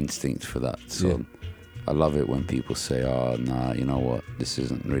get an instinct for that. So I love it when people say, "Oh, nah, you know what? This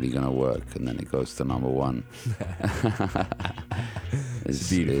isn't really gonna work," and then it goes to number one.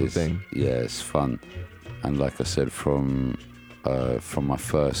 It's a beautiful thing. Yeah, it's fun. And like I said, from my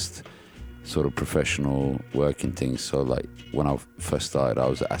first sort of professional working things. So like when I first started, I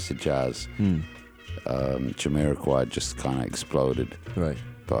was at Acid Jazz. Jamiroquai just kind of exploded. Right.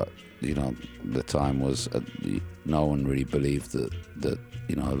 But the time was no one really believed that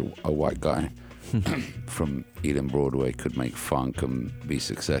a white guy from Ealing Broadway could make funk and be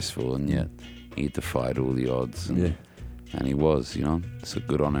successful, and yet he defied all the odds, and he was, so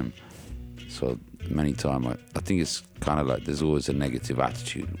good on him. So many times I think it's kind of like there's always a negative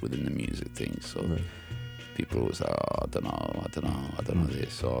attitude within the music thing. So people always say, "Oh, I don't know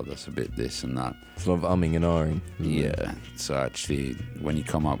this, or that's a bit this and that." It's a lot of umming and ahhing. Yeah. So actually, when you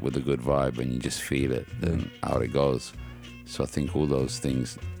come up with a good vibe and you just feel it, then out it goes. So I think all those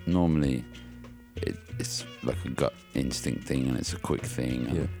things, normally it's like a gut instinct thing, and it's a quick thing.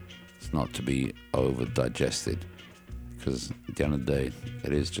 And it's not to be over digested, because at the end of the day,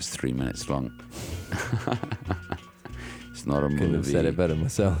 it is just 3 minutes long. It's not a movie. Couldn't have said it better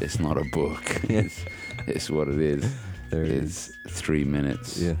myself. It's not a book. It's what it is. There it is. 3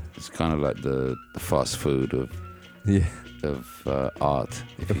 minutes. Yeah. It's kind of like the fast food of art,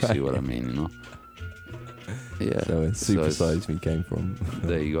 if you see what I mean, Yeah. So where Super Size Me came from.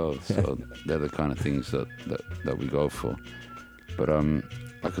 There you go. So they're the kind of things that we go for. But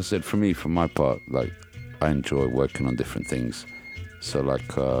like I said, for my part, like I enjoy working on different things. So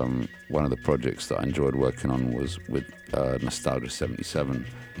like one of the projects that I enjoyed working on was with Nostalgia 77.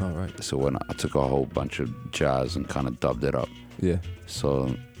 Oh, right. So when I took a whole bunch of jazz and kind of dubbed it up. Yeah.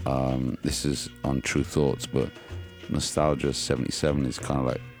 So this is on True Thoughts, but Nostalgia 77 is kind of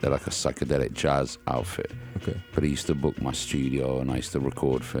like, they're like a psychedelic jazz outfit. Okay. But he used to book my studio, and I used to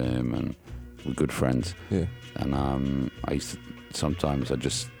record for him, and we're good friends. Yeah. And I used to, sometimes I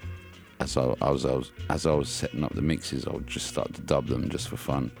just, as I was setting up the mixes, I would just start to dub them just for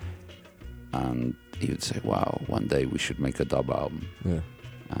fun. And he would say, "Wow, one day we should make a dub album." Yeah.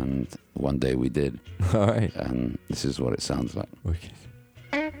 And one day we did. All right. And this is what it sounds like. Okay.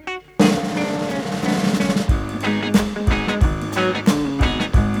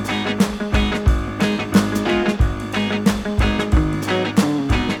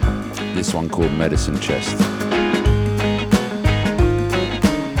 This one called Medicine Chest.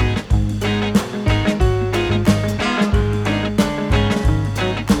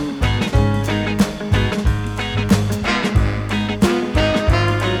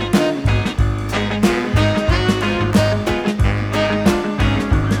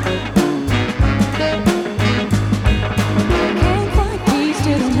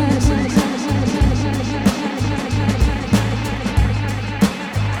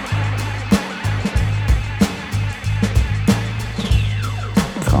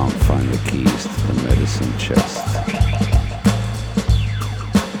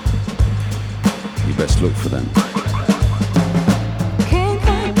 Look for them. Can't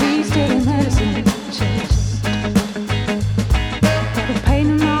find peace to the medicine chest. Got a pain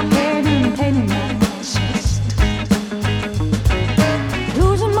in my head and a pain in my chest.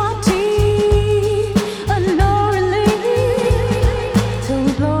 Losing my teeth and no relief till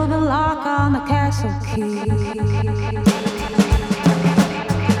we blow the lock on the castle key.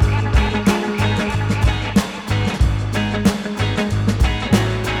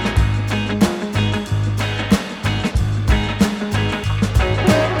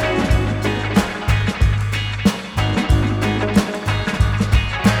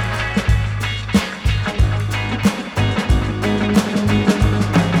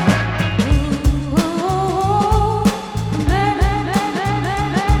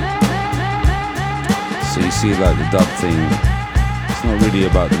 See, like the dub thing, it's not really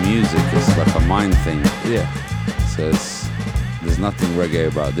about the music, it's like a mind thing. Yeah. So there's nothing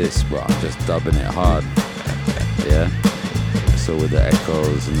reggae about this, but I'm just dubbing it hard. Yeah. So with the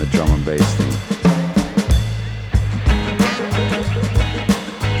echoes and the drum and bass thing.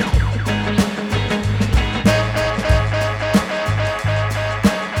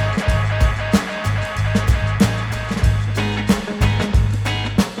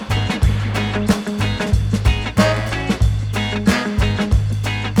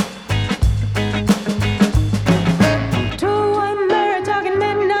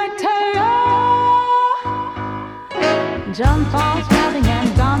 John Paul's having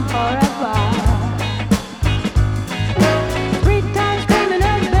and gone forever.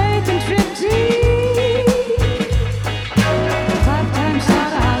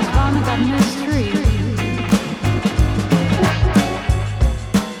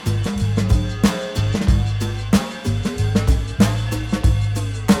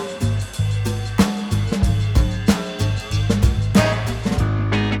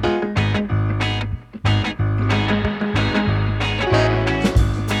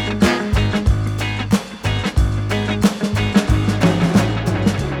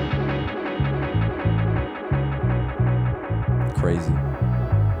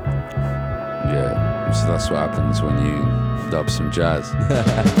 that's what happens when you dub some jazz.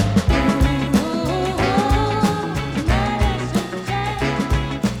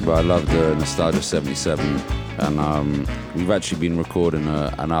 But I love the Nostalgia 77, and we've actually been recording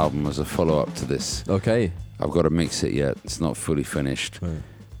an album as a follow-up to this. Okay. I've got to mix it yet. It's not fully finished, right.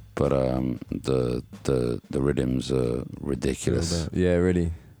 But the rhythms are ridiculous. Yeah,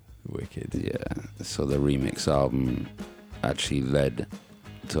 really wicked. Yeah. So the remix album actually led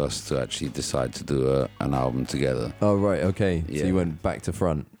to us to actually decide to do an album together. Oh right, okay. Yeah. So you went back to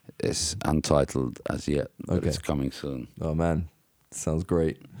front. It's untitled as yet, but okay. It's coming soon. Oh man, sounds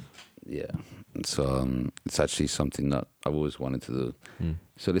great. Yeah. So it's actually something that I've always wanted to do.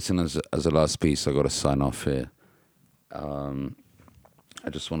 So listen, as a last piece, I got to sign off here. I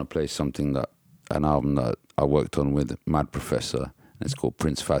just want to play an album that I worked on with Mad Professor, and it's called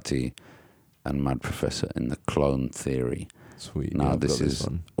Prince Fatty and Mad Professor in the Clone Theory. Sweet. Now yeah, this is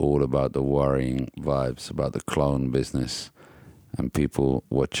all about the worrying vibes about the clone business, and people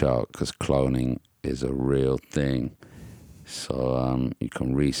watch out because cloning is a real thing. So you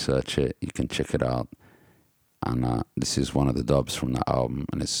can research it, you can check it out. And this is one of the dubs from the album,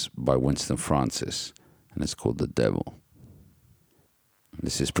 and it's by Winston Francis, and it's called The Devil.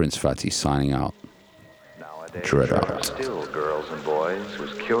 This is Prince Fatty signing out. Nowadays, Dread there out. are still girls and boys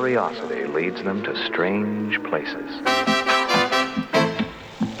whose curiosity leads them to strange places.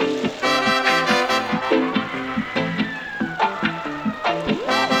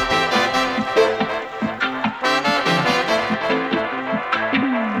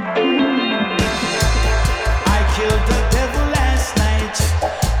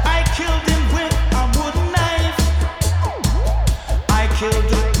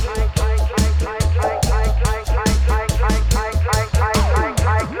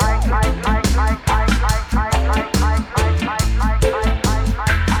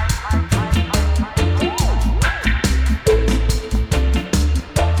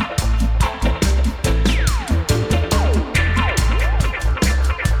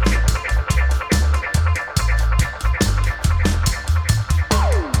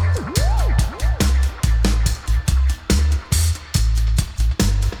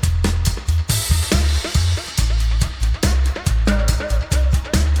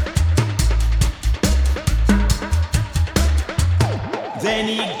 Then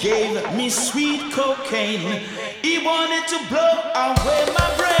he gave me sweet cocaine. He wanted to blow away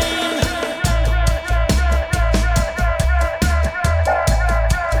my brain.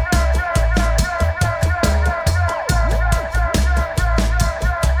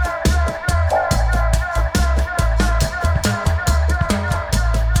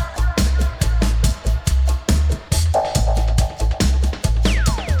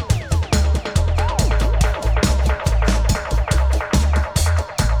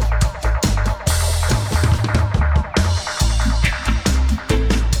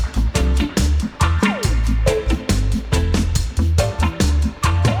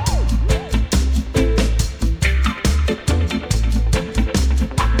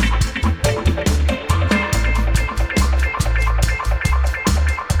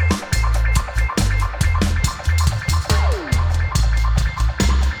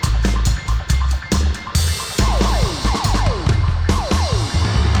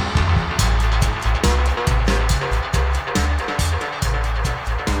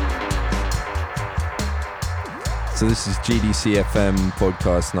 So this is GDC FM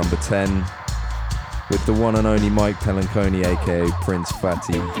podcast number 10 with the one and only Mike Pelanconi, aka Prince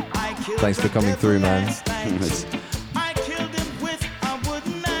Fatty. Thanks for coming through, man.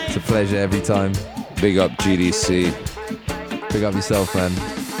 It's a pleasure every time. Big up GDC. Big up yourself, man.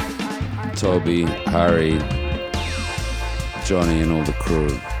 Toby, Harry, Johnny and all the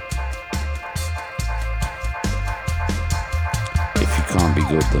crew. If you can't be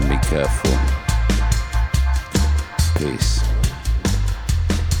good, then be careful. Peace.